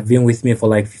 "Hey, they have been with me for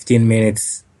like 15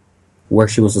 minutes," where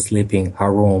she was sleeping,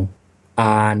 her room.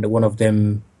 And one of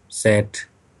them said,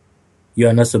 "You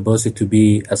are not supposed to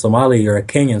be a Somali, you're a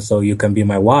Kenyan, so you can be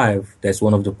my wife." That's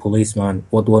what one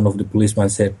of the policemen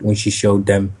said when she showed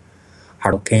them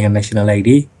her Kenyan national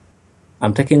ID.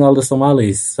 "I'm taking all the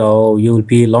Somalis, so you will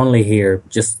be lonely here.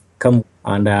 Just come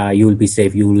and you will be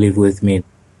safe. You will live with me."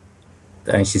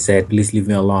 And she said, "Please leave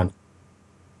me alone."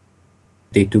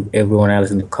 They took everyone else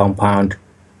in the compound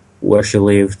where she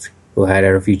lived, who had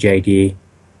a refugee ID.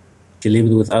 She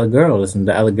lived with other girls, and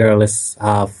the other girls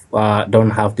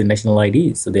don't have the national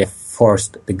ID, so they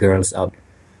forced the girls out.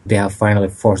 They have finally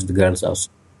forced the girls out.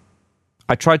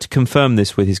 I tried to confirm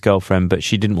this with his girlfriend, but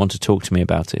she didn't want to talk to me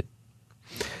about it.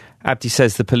 Abdi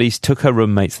says the police took her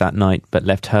roommates that night, but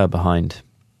left her behind.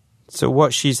 So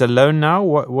what, she's alone now?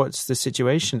 What's the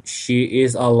situation? She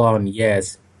is alone,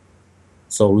 yes.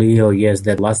 So Leo, yes,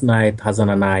 that last night, Hassan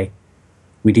and I,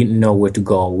 we didn't know where to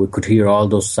go. We could hear all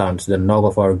those sounds, the knock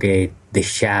of our gate, the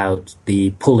shouts, the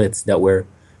bullets that were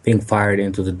being fired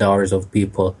into the doors of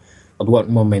people. At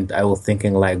one moment, I was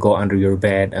thinking, like, go under your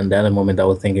bed. And the other moment, I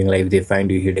was thinking, like, if they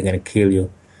find you here, they're going to kill you.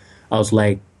 I was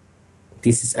like,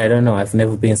 I don't know, I've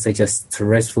never been in such a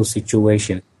stressful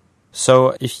situation.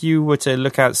 So if you were to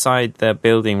look outside the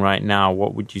building right now,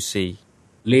 what would you see?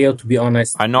 Leo, to be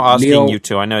honest... I'm not asking you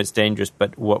to, I know it's dangerous,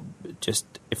 but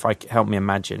help me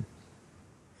imagine.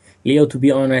 Leo, to be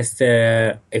honest,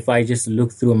 if I just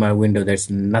look through my window, there's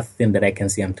nothing that I can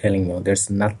see, I'm telling you. There's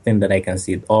nothing that I can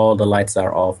see. All the lights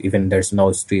are off, even there's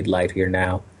no street light here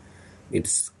now.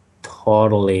 It's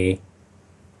totally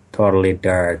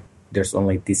dark. There's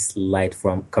only this light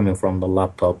coming from the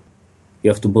laptop. You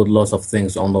have to put lots of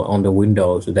things on the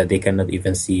window so that they cannot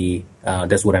even see.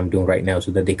 That's what I'm doing right now,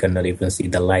 so that they cannot even see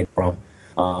the light from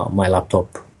my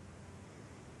laptop.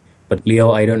 But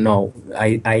Leo, I don't know.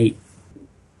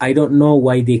 I don't know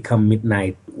why they come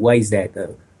midnight. Why is that?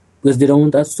 Because they don't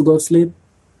want us to go to sleep?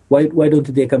 Why don't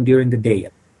they come during the day?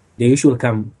 They usually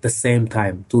come the same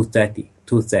time,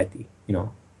 2:30, you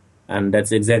know. And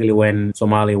that's exactly when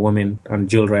Somali women and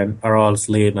children are all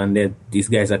asleep, and these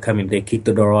guys are coming. They kick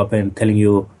the door open, telling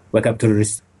you, "Wake up,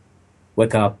 tourists.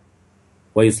 Wake up.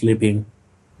 Why are you sleeping?"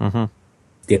 Mm-hmm.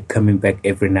 They're coming back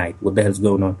every night. What the hell's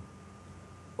going on?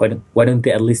 Why don't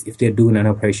they, at least if they're doing an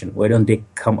operation, why don't they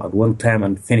come at one time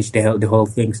and finish the whole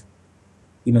things?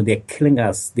 You know, they're killing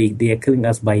us. They are killing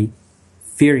us by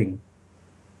fearing.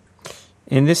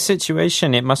 In this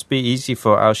situation, it must be easy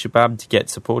for Al-Shabaab to get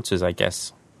supporters, I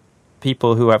guess.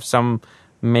 People who have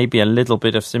maybe a little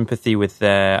bit of sympathy with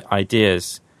their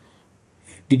ideas.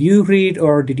 Did you read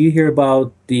or did you hear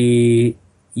about the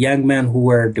young men who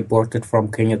were deported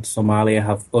from Kenya to Somalia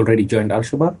have already joined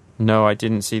Al-Shabaab? No, I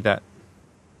didn't see that.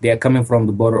 They are coming from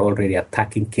the border already,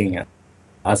 attacking Kenya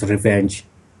as revenge,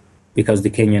 because the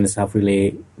Kenyans have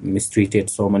really mistreated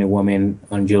so many women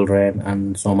and children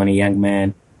and so many young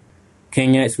men.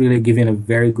 Kenya is really giving a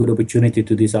very good opportunity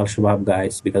to these Al-Shabaab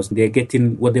guys, because they're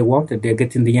getting what they wanted. They're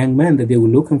getting the young men that they were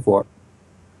looking for.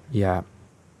 Yeah.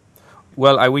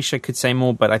 Well, I wish I could say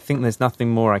more, but I think there's nothing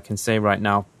more I can say right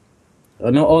now.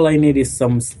 No, all I need is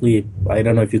some sleep. I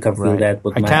don't know if you can feel that,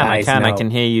 but I can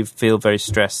hear you feel very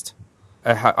stressed.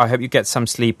 I hope you get some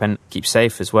sleep and keep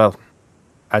safe as well.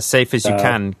 As safe as you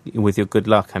can, with your good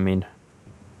luck, I mean.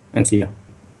 And see you.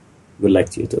 Good luck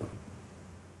to you too.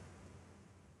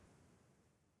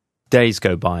 Days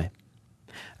go by.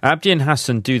 Abdi and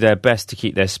Hassan do their best to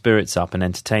keep their spirits up and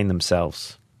entertain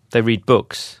themselves. They read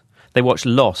books. They watch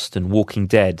Lost and Walking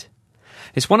Dead.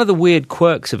 It's one of the weird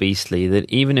quirks of Eastleigh that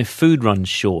even if food runs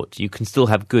short, you can still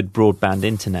have good broadband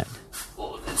internet.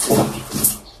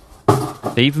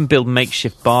 They even build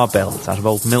makeshift barbells out of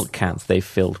old milk cans they've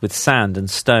filled with sand and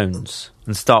stones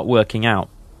and start working out.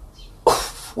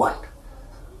 1,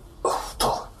 2,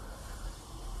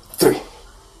 3.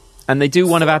 And they do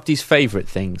one of Abdi's favourite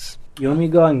things. You want me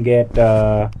to go and get...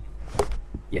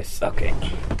 Yes, okay.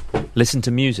 Listen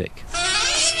to music.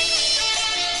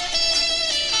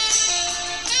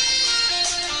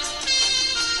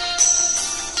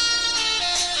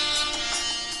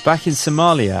 Back in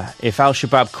Somalia, if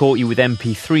Al-Shabaab caught you with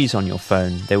MP3s on your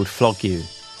phone, they would flog you,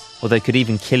 or they could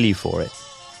even kill you for it.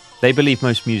 They believe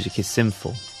most music is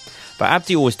sinful. But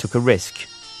Abdi always took a risk.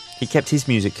 He kept his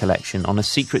music collection on a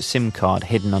secret SIM card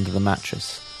hidden under the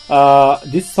mattress.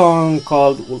 This song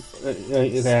called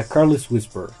Careless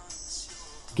Whisper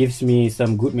gives me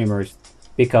some good memories,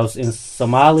 because in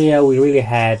Somalia we really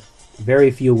had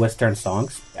very few Western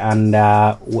songs, and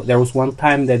there was one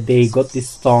time that they got this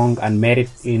song and made it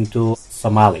into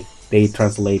Somali. They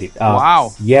translated.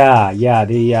 Wow. Yeah.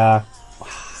 They.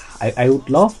 I would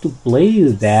love to play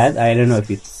you that. I don't know if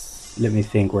it's. Let me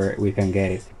think where we can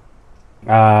get it.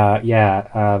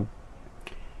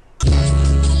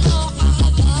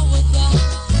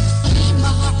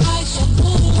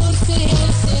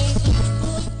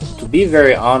 To be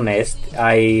very honest,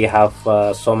 I have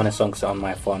so many songs on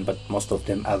my phone, but most of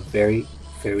them are very,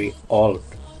 very old.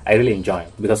 I really enjoy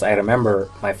them because I remember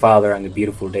my father and the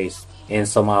beautiful days in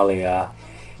Somalia.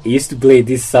 He used to play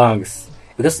these songs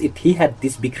because he had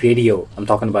this big radio. I'm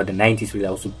talking about the 90s.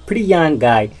 I was a pretty young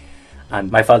guy,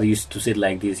 and my father used to sit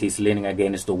like this. He's leaning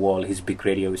against the wall. His big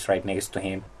radio is right next to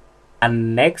him,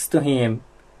 and next to him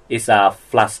is a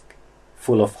flask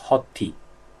full of hot tea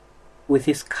with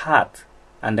his cat.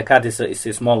 And the cat is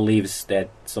small leaves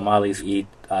that Somalis eat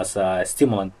as a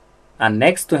stimulant. And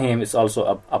next to him is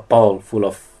also a bowl full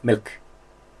of milk.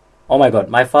 Oh my God,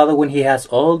 my father, when he has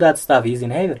all that stuff, he's in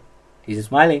heaven. He's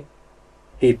smiling.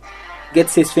 He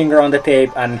gets his finger on the tape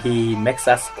and he makes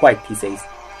us quiet. He says,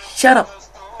 "Shut up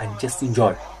and just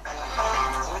enjoy."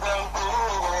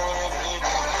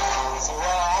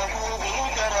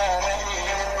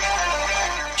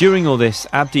 During all this,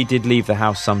 Abdi did leave the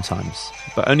house sometimes,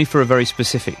 but only for a very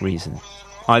specific reason.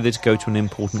 Either to go to an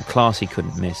important class he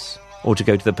couldn't miss, or to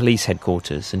go to the police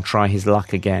headquarters and try his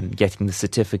luck again, getting the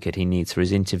certificate he needs for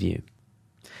his interview.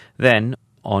 Then,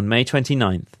 on May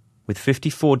 29th, with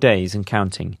 54 days and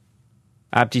counting,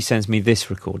 Abdi sends me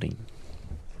this recording.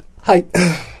 Hi,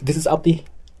 this is Abdi.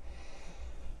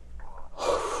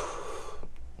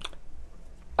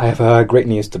 I have great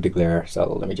news to declare,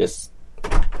 so let me just...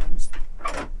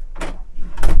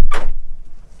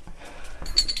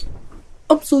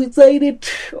 I'm so excited.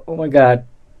 Oh my God.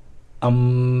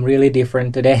 I'm really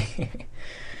different today.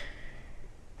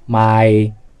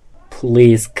 My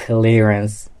police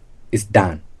clearance is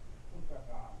done.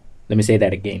 Let me say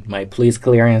that again. My police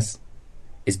clearance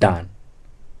is done.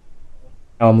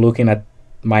 Now I'm looking at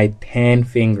my 10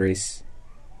 fingers.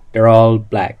 They're all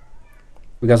black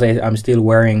because I'm still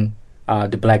wearing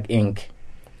the black ink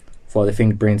for the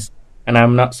fingerprints. And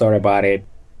I'm not sorry about it.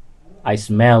 I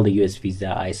smell the US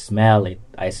visa. I smell it.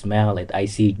 I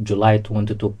see July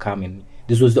 22 coming.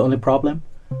 This was the only problem.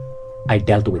 I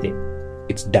dealt with it.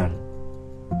 It's done.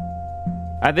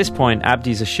 At this point,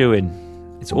 Abdi's a shoo-in.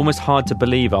 It's almost hard to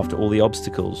believe after all the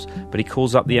obstacles, but he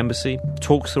calls up the embassy,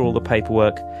 talks through all the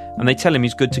paperwork, and they tell him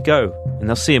he's good to go, and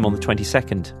they'll see him on the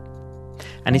 22nd.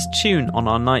 And his tune on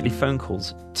our nightly phone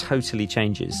calls totally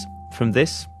changes. From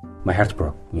this... My heart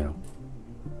broke,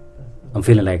 I'm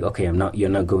feeling like, okay, you're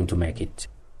not going to make it.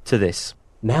 To this.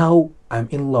 Now I'm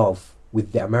in love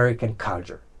with the American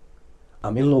culture.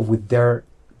 I'm in love with their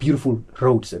beautiful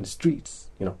roads and streets,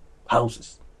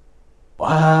 houses.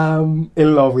 I'm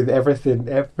in love with everything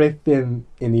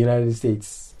in the United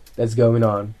States that's going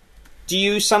on. Do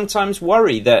you sometimes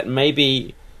worry that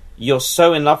maybe you're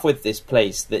so in love with this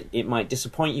place that it might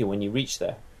disappoint you when you reach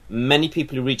there? Many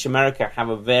people who reach America have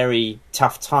a very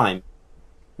tough time.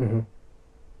 Mm-hmm.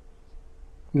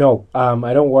 No,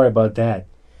 I don't worry about that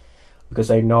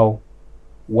because I know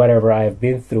whatever I have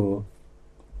been through,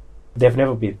 they've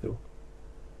never been through.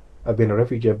 I've been a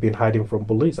refugee. I've been hiding from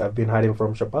police. I've been hiding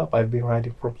from Shabab. I've been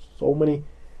hiding from so many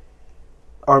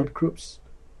armed groups.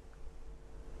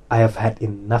 I have had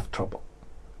enough trouble.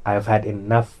 I have had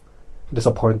enough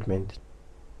disappointment.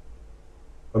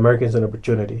 America's an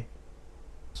opportunity,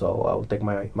 so I will take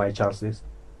my chances.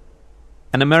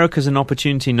 And America's an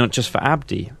opportunity not just for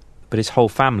Abdi, but his whole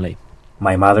family.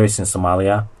 My mother is in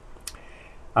Somalia.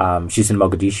 She's in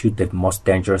Mogadishu, the most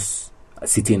dangerous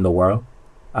city in the world.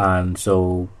 And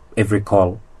so every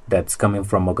call that's coming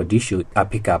from Mogadishu, I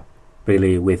pick up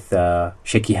really with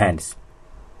shaky hands.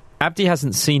 Abdi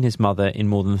hasn't seen his mother in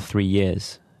more than 3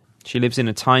 years. She lives in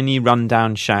a tiny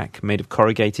run-down shack made of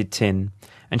corrugated tin,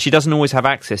 and she doesn't always have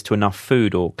access to enough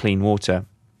food or clean water.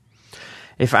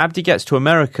 If Abdi gets to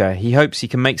America, he hopes he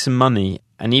can make some money,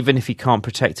 and even if he can't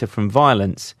protect her from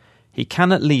violence, he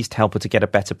can at least help her to get a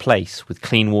better place with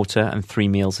clean water and 3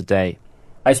 meals a day.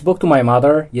 I spoke to my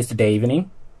mother yesterday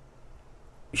evening.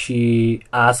 She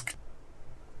asked,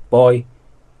 "Boy,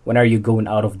 when are you going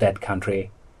out of that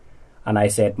country?" And I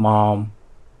said, Mom,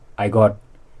 I got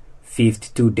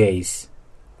 52 days.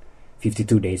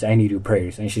 52 days. I need your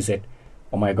prayers. And she said,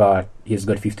 oh my God, he's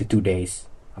got 52 days.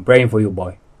 I'm praying for you,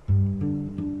 boy.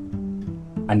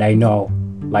 And I know,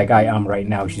 like I am right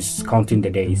now, she's counting the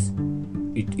days.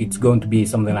 It's going to be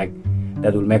something like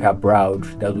that will make her proud,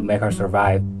 that will make her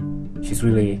survive. She's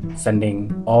really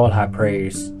sending all her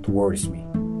prayers towards me.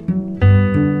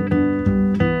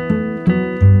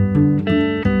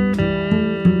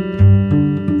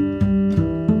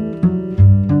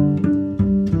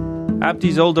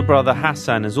 Abdi's older brother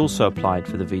Hassan has also applied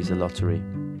for the visa lottery.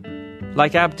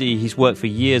 Like Abdi, he's worked for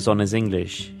years on his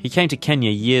English. He came to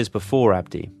Kenya years before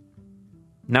Abdi.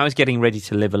 Now he's getting ready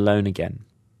to live alone again.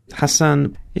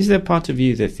 Hassan, is there a part of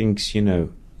you that thinks,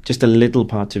 just a little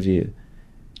part of you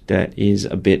that is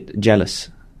a bit jealous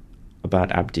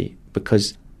about Abdi?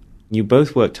 Because you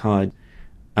both worked hard,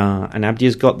 and Abdi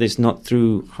has got this not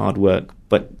through hard work,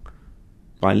 but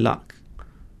by luck.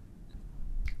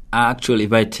 Actually,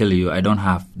 if I tell you, I don't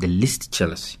have the least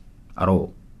jealousy at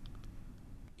all.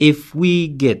 If we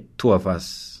get two of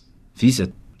us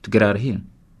visa to get out of here,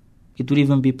 it would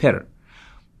even be better.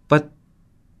 But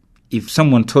if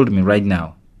someone told me right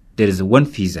now there is one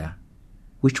visa,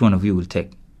 which one of you will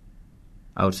take?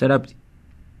 I would say Abdi.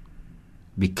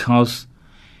 Because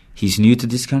he's new to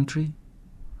this country,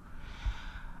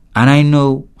 and I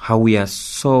know how we are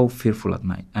so fearful at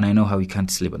night, and I know how we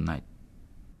can't sleep at night.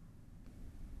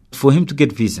 For him to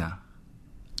get visa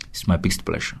is my biggest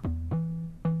pleasure.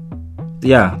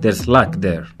 Yeah, there's luck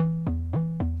there,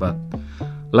 but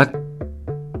luck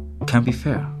can't be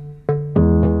fair.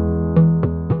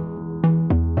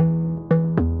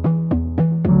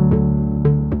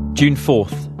 June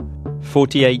 4th,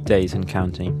 48 days and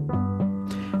counting.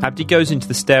 Abdi goes into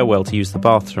the stairwell to use the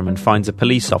bathroom and finds a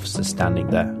police officer standing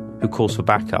there, who calls for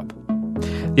backup.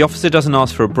 The officer doesn't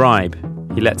ask for a bribe,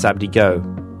 he lets Abdi go.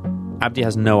 Abdi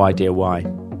has no idea why.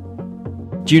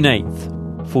 June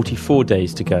 8th, 44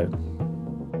 days to go.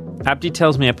 Abdi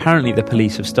tells me apparently the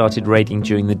police have started raiding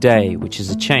during the day, which is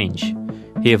a change.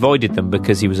 He avoided them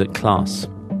because he was at class.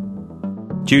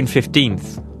 June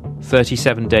 15th,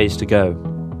 37 days to go.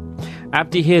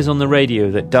 Abdi hears on the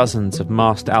radio that dozens of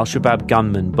masked Al-Shabaab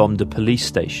gunmen bombed a police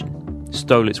station,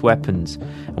 stole its weapons,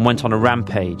 and went on a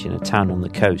rampage in a town on the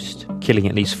coast, killing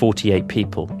at least 48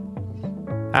 people.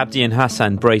 Abdi and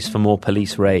Hassan brace for more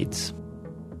police raids.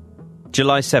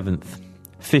 July 7th,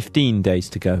 15 days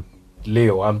to go.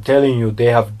 Leo, I'm telling you, they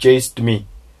have chased me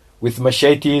with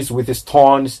machetes, with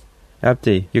stones.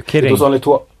 Abdi, you're kidding. It was only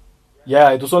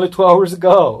 2 hours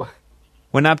ago.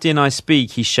 When Abdi and I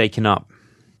speak, he's shaken up.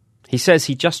 He says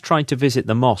he just tried to visit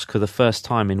the mosque for the first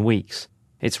time in weeks.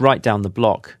 It's right down the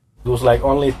block. It was like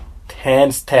only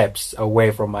 10 steps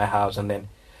away from my house, and then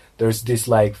there's this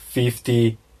like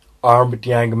 50 armed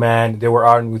young men. They were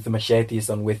armed with machetes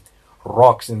and with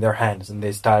rocks in their hands, and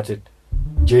they started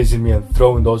chasing me and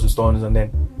throwing those stones, and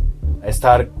then I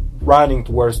started running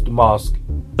towards the mosque.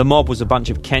 The mob was a bunch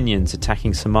of Kenyans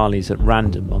attacking Somalis at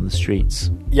random on the streets.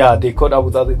 Yeah, they caught up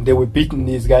with others. They were beating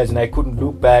these guys, and I couldn't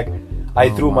look back. I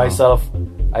threw myself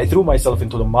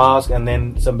into the mosque, and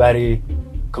then somebody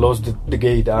closed the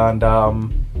gate, and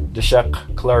the sheikh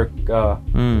clerk,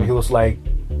 he was like,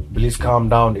 please calm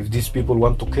down. If these people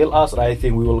want to kill us, I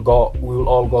think we will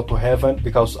all go to heaven,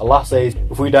 because Allah says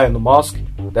if we die in the mosque,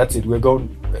 that's it, we're going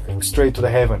straight to the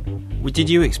heaven. Did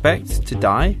you expect to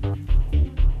die?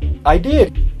 I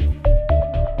did.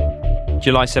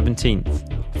 July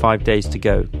 17th, 5 days to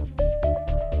go.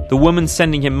 The woman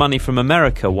sending him money from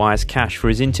America wires cash for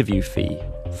his interview fee,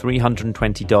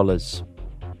 $320.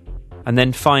 And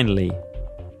then finally,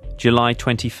 July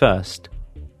 21st,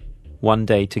 1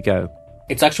 day to go.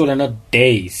 It's actually not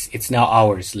days, it's now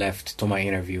hours left to my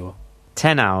interview.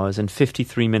 10 hours and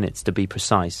 53 minutes to be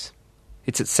precise.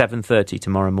 It's at 7:30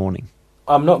 tomorrow morning.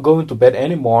 I'm not going to bed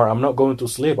anymore. I'm not going to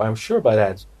sleep. I'm sure about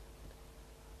that.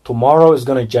 Tomorrow is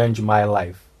going to change my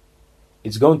life.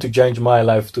 It's going to change my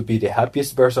life to be the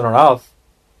happiest person on earth.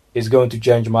 It's going to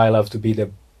change my life to be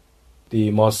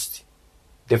the most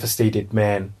devastated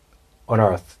man on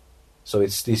earth. So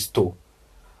it's these two.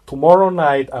 Tomorrow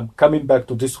night, I'm coming back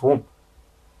to this room,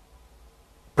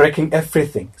 breaking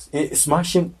everything,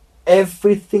 smashing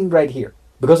everything right here,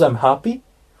 because I'm happy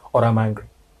or I'm angry.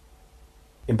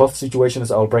 In both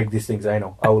situations, I'll break these things, I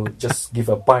know. I will just give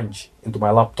a punch into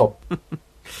my laptop.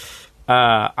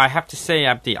 I have to say,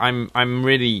 Abdi, I'm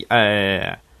really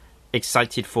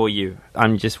excited for you.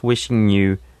 I'm just wishing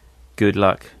you good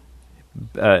luck,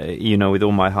 with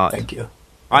all my heart. Thank you.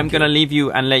 I'm going to leave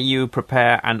you and let you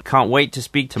prepare, and can't wait to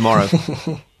speak tomorrow.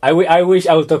 I wish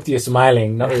I would talk to you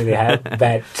smiling, not really have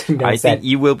bad. I think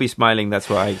you will be smiling. That's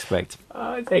what I expect.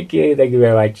 Oh, thank you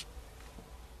very much.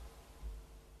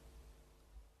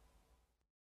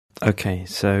 Okay,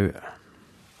 so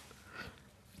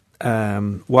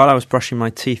while I was brushing my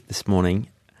teeth this morning,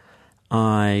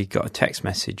 I got a text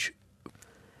message,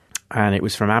 and it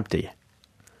was from Abdi.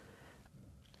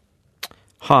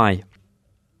 Hi.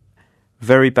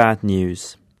 Very bad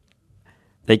news.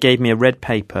 They gave me a red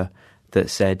paper that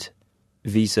said,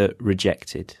 visa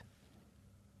rejected.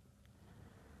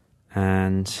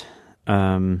 And,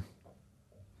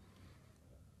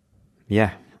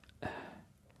 yeah.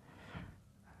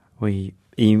 We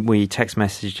text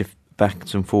messaged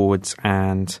backwards and forwards,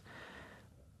 and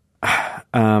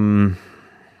the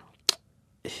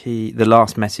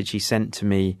last message he sent to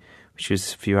me, which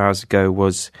was a few hours ago,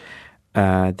 was,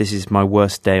 this is my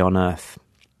worst day on earth.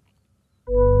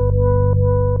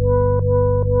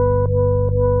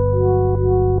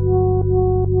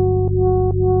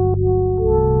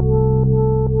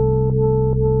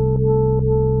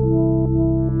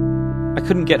 I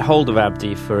couldn't get hold of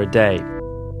Abdi for a day.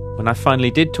 When I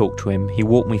finally did talk to him, he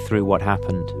walked me through what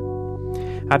happened.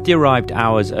 Abdi arrived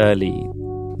hours early.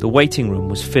 The waiting room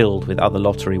was filled with other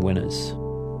lottery winners.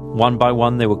 One by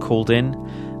one they were called in,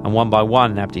 and one by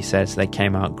one, Abdi says, they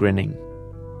came out grinning.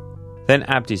 Then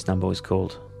Abdi's number was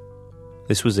called.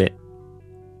 This was it.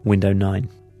 Window 9.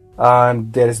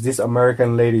 And there is this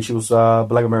American lady, she was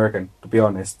black American, to be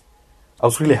honest. I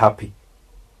was really happy.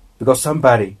 Because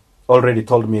somebody already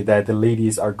told me that the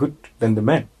ladies are good than the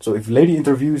men. So if lady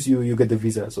interviews you, you get the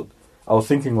visa. So I was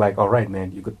thinking like, all right,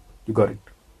 man, you got it.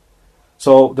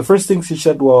 So the first thing she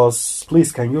said was,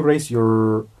 please, can you raise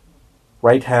your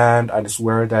right hand and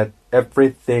swear that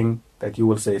everything that you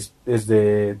will say is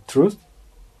the truth?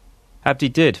 Abdi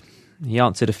did. He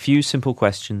answered a few simple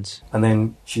questions. And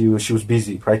then she was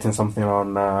busy writing something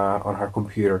on her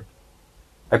computer.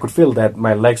 I could feel that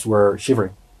my legs were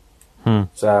shivering.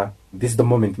 So this is the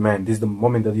moment, man. This is the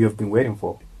moment that you have been waiting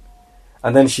for.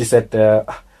 And then she said,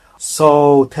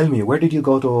 so tell me, where did you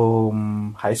go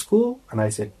to high school? And I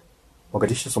said,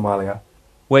 Mogadishu, Somalia.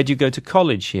 Where'd you go to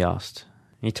college, she asked.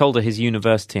 He told her his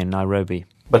university in Nairobi.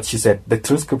 But she said, the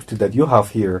transcript that you have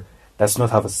here does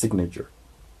not have a signature.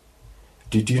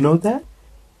 Did you know that?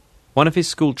 One of his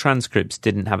school transcripts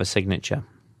didn't have a signature.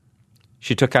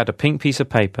 She took out a pink piece of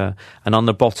paper and on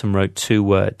the bottom wrote 2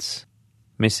 words.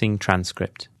 Missing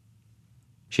transcript.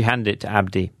 She handed it to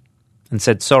Abdi and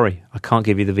said, sorry, I can't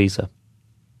give you the visa.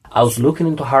 I was looking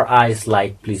into her eyes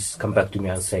like, please come back to me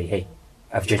and say, hey,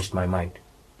 I've changed my mind.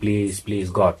 Please,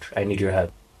 God, I need your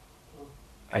help.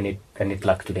 I need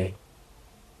luck today.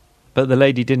 But the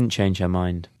lady didn't change her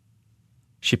mind.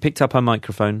 She picked up her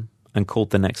microphone and called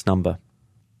the next number.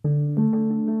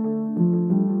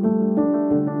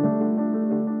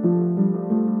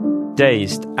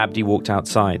 Dazed, Abdi walked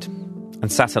outside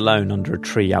and sat alone under a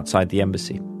tree outside the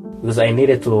embassy. Because I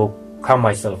needed to calm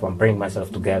myself and bring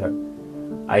myself together.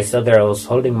 I sat there, I was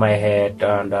holding my head,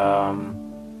 and I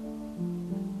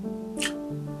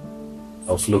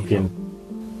was looking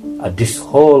at this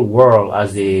whole world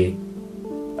as the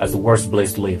worst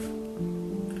place to live.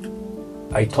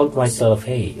 I told myself,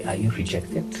 hey, are you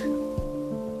rejected?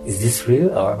 Is this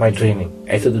real or am I dreaming?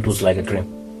 I thought it was like a dream.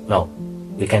 No,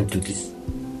 we can't do this.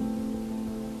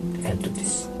 We can't do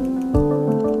this.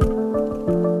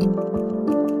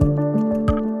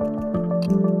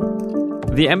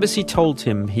 The embassy told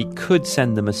him he could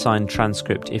send them a signed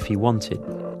transcript if he wanted.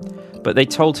 But they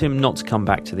told him not to come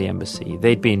back to the embassy.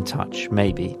 They'd be in touch,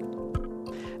 maybe.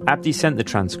 Abdi sent the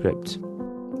transcript,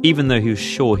 even though he was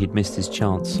sure he'd missed his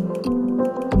chance.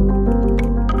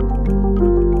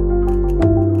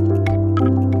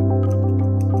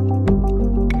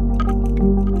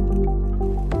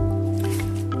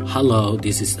 Hello,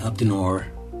 this is Abdi Noor.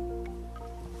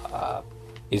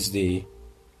 It's the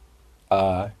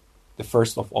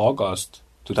 1st of August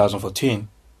 2014.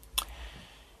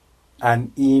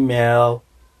 An email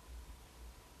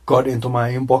got into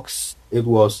my inbox. It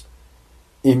was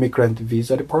Immigrant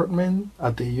Visa Department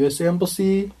at the US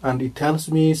Embassy, and it tells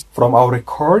me, from our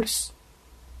records,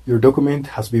 your document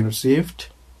has been received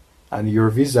and your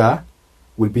visa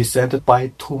will be sent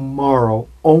by tomorrow.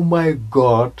 Oh my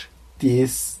God,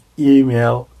 this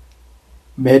email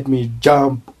made me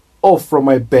jump off from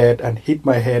my bed and hit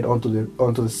my head onto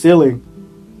the ceiling.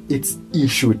 It's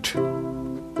issued.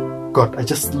 God, I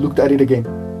just looked at it again.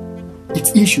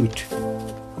 It's issued.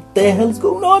 What the hell is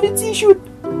going on? It's issued.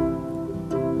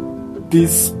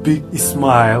 This big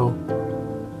smile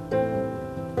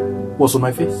was on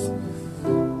my face.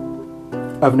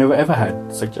 I've never ever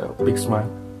had such a big smile.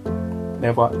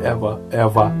 Never, ever,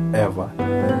 ever, ever.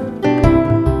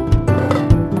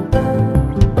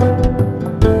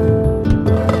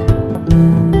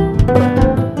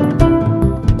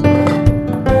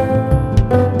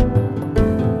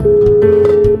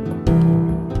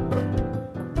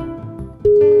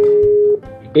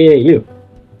 Hey, you.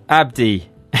 Abdi.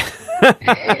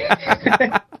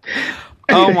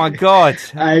 Oh my God.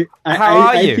 How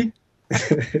are you?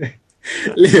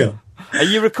 Leo. Are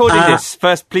you recording this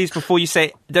first, please, before you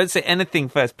say, don't say anything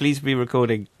first, please be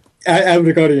recording. I'm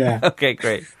recording, yeah. Okay,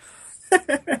 great.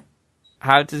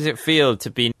 How does it feel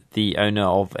to be the owner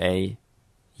of a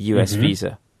US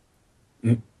visa?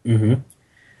 Mm-hmm.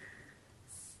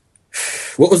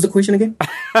 What was the question again?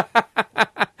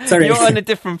 Sorry. You're on a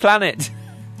different planet.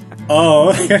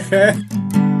 Oh.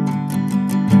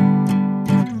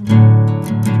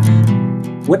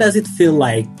 What does it feel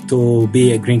like to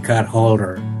be a green card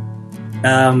holder?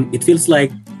 It feels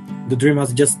like the dream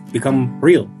has just become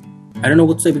real. I don't know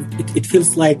what to say, but it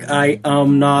feels like I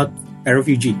am not a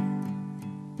refugee.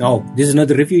 No, this is not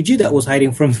the refugee that was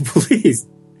hiding from the police.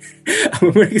 I'm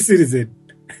an American citizen.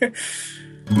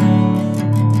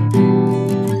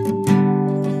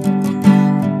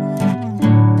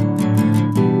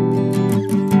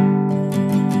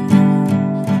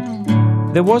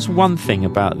 There was one thing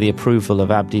about the approval of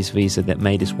Abdi's visa that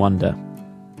made us wonder.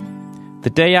 The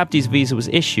day Abdi's visa was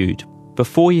issued,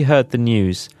 before he heard the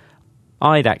news,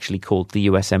 I'd actually called the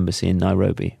US Embassy in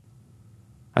Nairobi.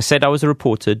 I said I was a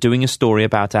reporter doing a story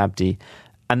about Abdi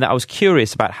and that I was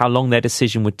curious about how long their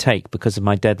decision would take because of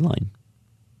my deadline.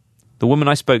 The woman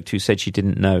I spoke to said she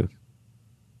didn't know.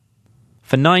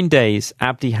 For 9 days,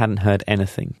 Abdi hadn't heard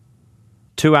anything.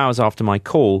 2 hours after my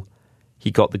call,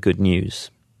 he got the good news.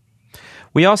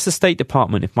 We asked the State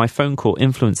Department if my phone call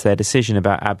influenced their decision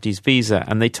about Abdi's visa,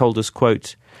 and they told us,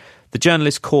 quote, "The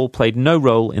journalist's call played no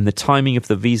role in the timing of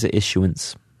the visa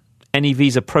issuance. Any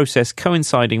visa process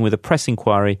coinciding with a press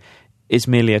inquiry is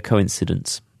merely a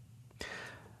coincidence."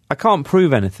 I can't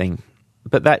prove anything,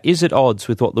 but that is at odds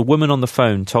with what the woman on the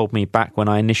phone told me back when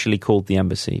I initially called the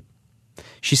embassy.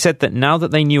 She said that now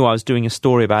that they knew I was doing a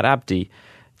story about Abdi,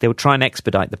 they would try and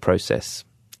expedite the process,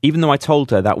 even though I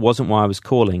told her that wasn't why I was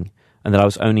calling, and that I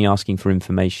was only asking for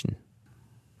information.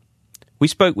 We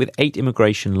spoke with 8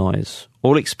 immigration lawyers,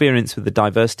 all experienced with the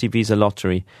diversity visa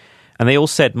lottery, and they all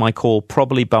said my call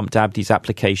probably bumped Abdi's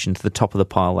application to the top of the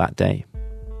pile that day.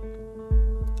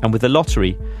 And with the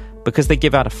lottery, because they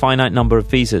give out a finite number of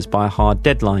visas by a hard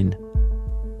deadline,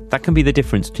 that can be the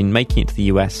difference between making it to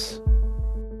the US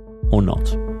or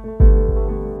not.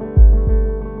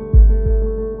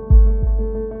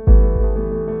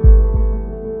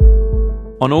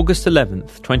 On August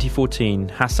 11th, 2014,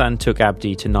 Hassan took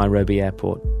Abdi to Nairobi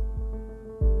Airport.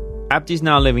 Abdi's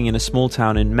now living in a small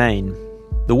town in Maine.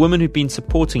 The woman who'd been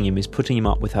supporting him is putting him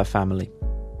up with her family.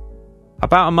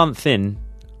 About a month in,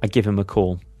 I give him a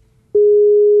call.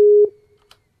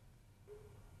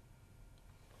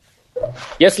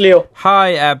 Yes, Leo.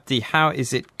 Hi, Abdi. How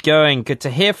is it going? Good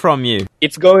to hear from you.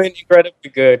 It's going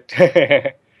incredibly good.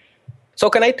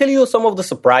 So can I tell you some of the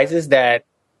surprises that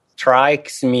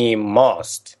strikes me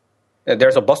most?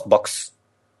 There's a post box.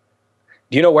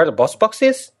 Do you know where the post box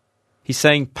is? He's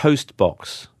saying post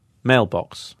box,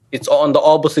 mailbox. It's on the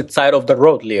opposite side of the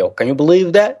road, Leo. Can you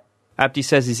believe that? Abdi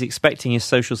says he's expecting his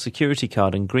social security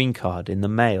card and green card in the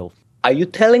mail. Are you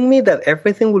telling me that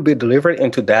everything will be delivered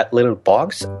into that little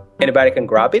box? Anybody can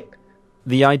grab it?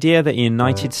 The idea that a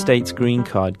United States green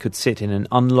card could sit in an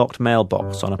unlocked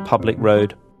mailbox on a public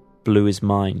road blew his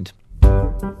mind.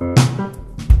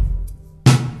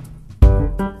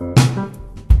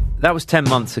 That was 10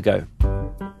 months ago.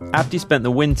 Abdi spent the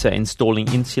winter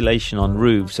installing insulation on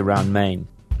roofs around Maine.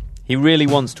 He really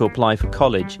wants to apply for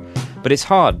college, but it's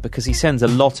hard because he sends a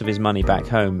lot of his money back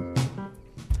home.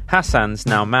 Hassan's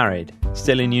now married,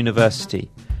 still in university,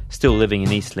 still living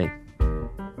in Eastleigh.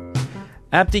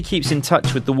 Abdi keeps in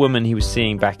touch with the woman he was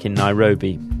seeing back in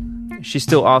Nairobi. She's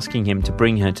still asking him to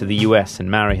bring her to the US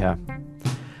and marry her.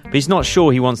 But he's not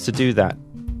sure he wants to do that.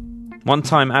 One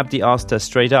time Abdi asked her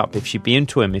straight up if she'd be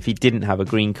into him if he didn't have a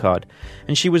green card,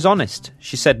 and she was honest.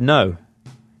 She said no,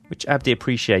 which Abdi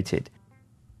appreciated.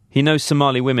 He knows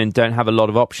Somali women don't have a lot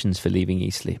of options for leaving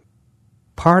Eastleigh.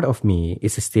 Part of me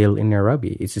is still in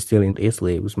Nairobi. It's still in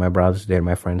Eastleigh with my brothers there,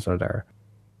 my friends are there.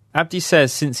 Abdi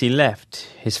says since he left,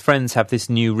 his friends have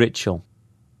this new ritual.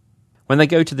 When they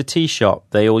go to the tea shop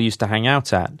they all used to hang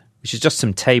out at, which is just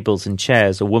some tables and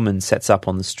chairs a woman sets up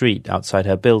on the street outside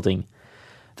her building,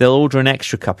 they'll order an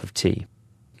extra cup of tea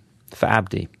for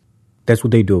Abdi. That's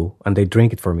what they do, and they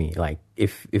drink it for me. Like,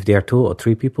 if there are 2 or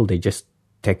 3 people, they just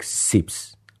take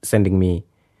sips, sending me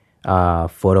a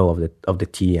photo of the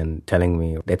tea and telling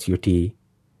me, that's your tea.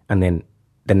 And then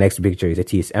the next picture is the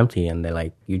tea is empty and they're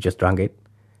like, you just drank it.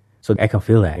 So I can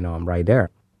feel that, I'm right there.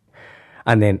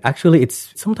 And then actually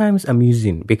it's sometimes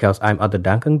amusing because I'm at the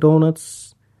Dunkin'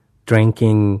 Donuts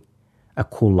drinking a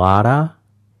colada.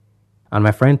 And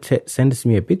my friend sends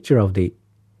me a picture of the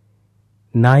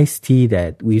nice tea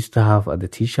that we used to have at the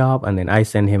tea shop. And then I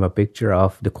send him a picture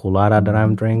of the colada that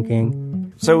I'm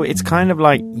drinking. So it's kind of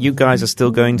like you guys are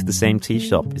still going to the same tea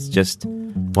shop. It's just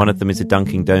one of them is a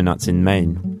Dunkin' Donuts in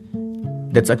Maine.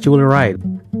 That's actually right.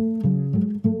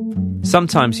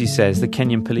 Sometimes, he says, the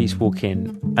Kenyan police walk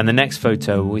in and the next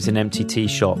photo is an empty tea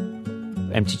shop.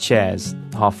 Empty chairs,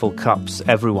 half-full cups,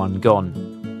 everyone gone.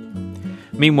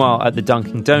 Meanwhile, at the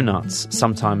Dunkin' Donuts,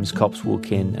 sometimes cops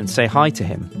walk in and say hi to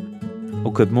him.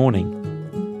 Or good morning.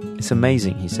 It's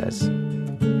amazing, he says.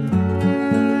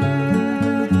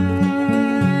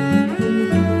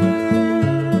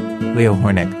 Leo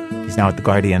Hornick. He's now at The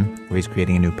Guardian, where he's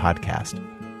creating a new podcast.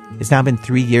 It's now been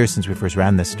 3 years since we first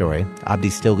ran this story. Abdi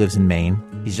still lives in Maine.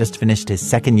 He's just finished his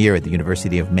second year at the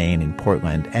University of Maine in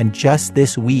Portland. And just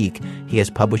this week, he has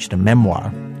published a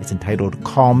memoir. It's entitled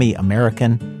Call Me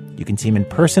American. You can see him in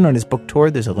person on his book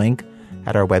tour. There's a link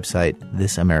at our website,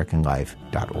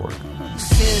 thisamericanlife.org.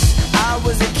 Since I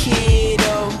was a kid,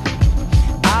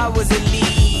 I was a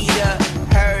leader.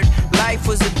 Heard life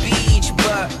was a beach,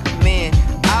 but man,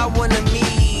 I want to meet.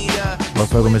 Our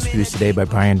program is produced today by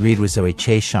Brian Reed with Zoe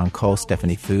Chase, Sean Cole,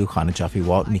 Stephanie Fu, Hannah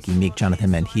Jaffe-Walt, Nikki Meek,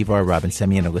 Jonathan Menjivar, Robin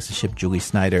Semyon, Alyssa Shipp, Julie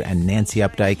Snyder, and Nancy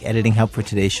Updike. Editing help for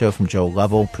today's show from Joel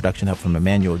Lovell. Production help from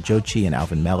Emmanuel Jochi and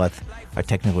Alvin Meleth. Our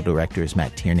technical director is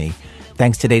Matt Tierney.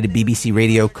 Thanks today to BBC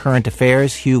Radio Current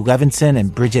Affairs, Hugh Levinson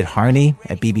and Bridget Harney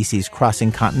at BBC's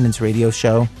Crossing Continents radio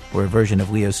show, where a version of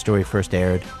Leo's story first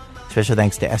aired. Special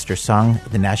thanks to Esther Sung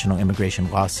at the National Immigration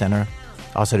Law Center.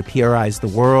 Also to PRI's The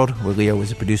World, where Leo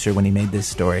was a producer when he made this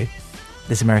story.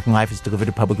 This American Life is delivered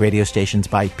to public radio stations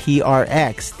by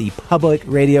PRX, the Public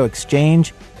Radio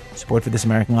Exchange. Support for This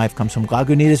American Life comes from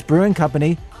Lagunitas Brewing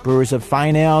Company, brewers of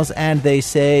fine ales, and they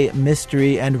say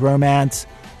mystery and romance,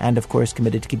 and of course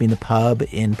committed to keeping the pub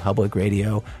in public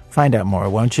radio. Find out more,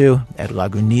 won't you, at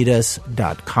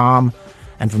lagunitas.com.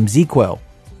 And from ZQuil,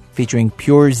 featuring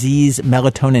Pure Z's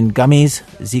melatonin gummies.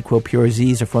 ZQuil Pure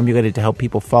Z's are formulated to help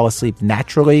people fall asleep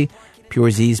naturally.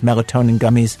 Pure Z's melatonin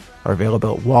gummies are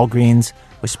available at Walgreens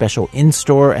with special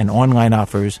in-store and online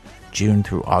offers June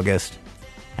through August.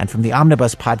 And from the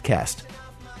Omnibus podcast,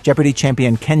 Jeopardy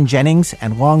champion Ken Jennings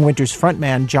and Long Winter's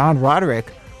frontman John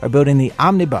Roderick are building the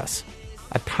Omnibus,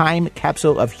 a time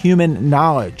capsule of human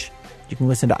knowledge. You can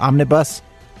listen to Omnibus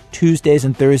Tuesdays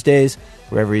and Thursdays,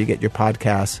 wherever you get your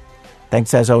podcasts.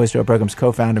 Thanks, as always, to our program's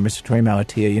co-founder, Mr. Tori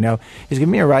Malatia. He's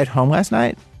giving me a ride home last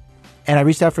night, and I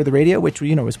reached out for the radio, which,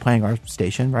 was playing our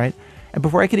station, right? And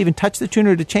before I could even touch the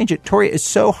tuner to change it, Tori is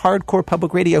so hardcore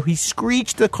public radio, he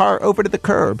screeched the car over to the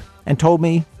curb and told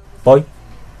me, "Boy,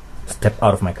 step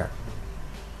out of my car.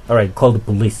 All right, call the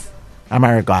police." I'm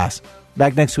Ira Glass.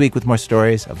 Back next week with more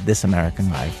stories of This American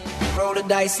Life. Roll the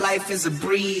dice, life is a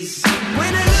breeze.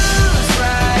 Win or lose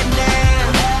right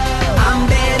now, I'm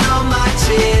betting on my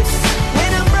chips.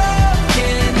 When I'm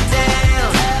broken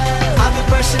down, I've been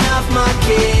brushing off my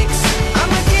kicks.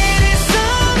 I'ma get it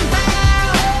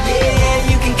somehow. Yeah,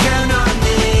 you can count on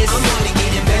this. I'm only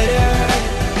getting better.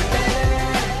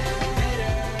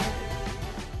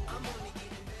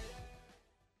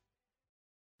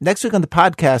 Next week on the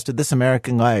podcast of This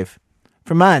American Life,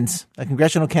 for months, a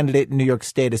congressional candidate in New York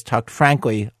State has talked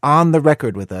frankly, on the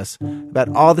record with us, about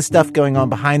all the stuff going on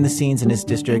behind the scenes in his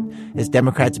district as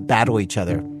Democrats battle each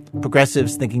other.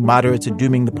 Progressives thinking moderates are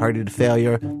dooming the party to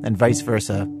failure, and vice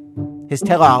versa. His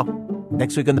tell-all,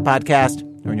 next week on the podcast,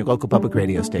 or on your local public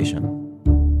radio station.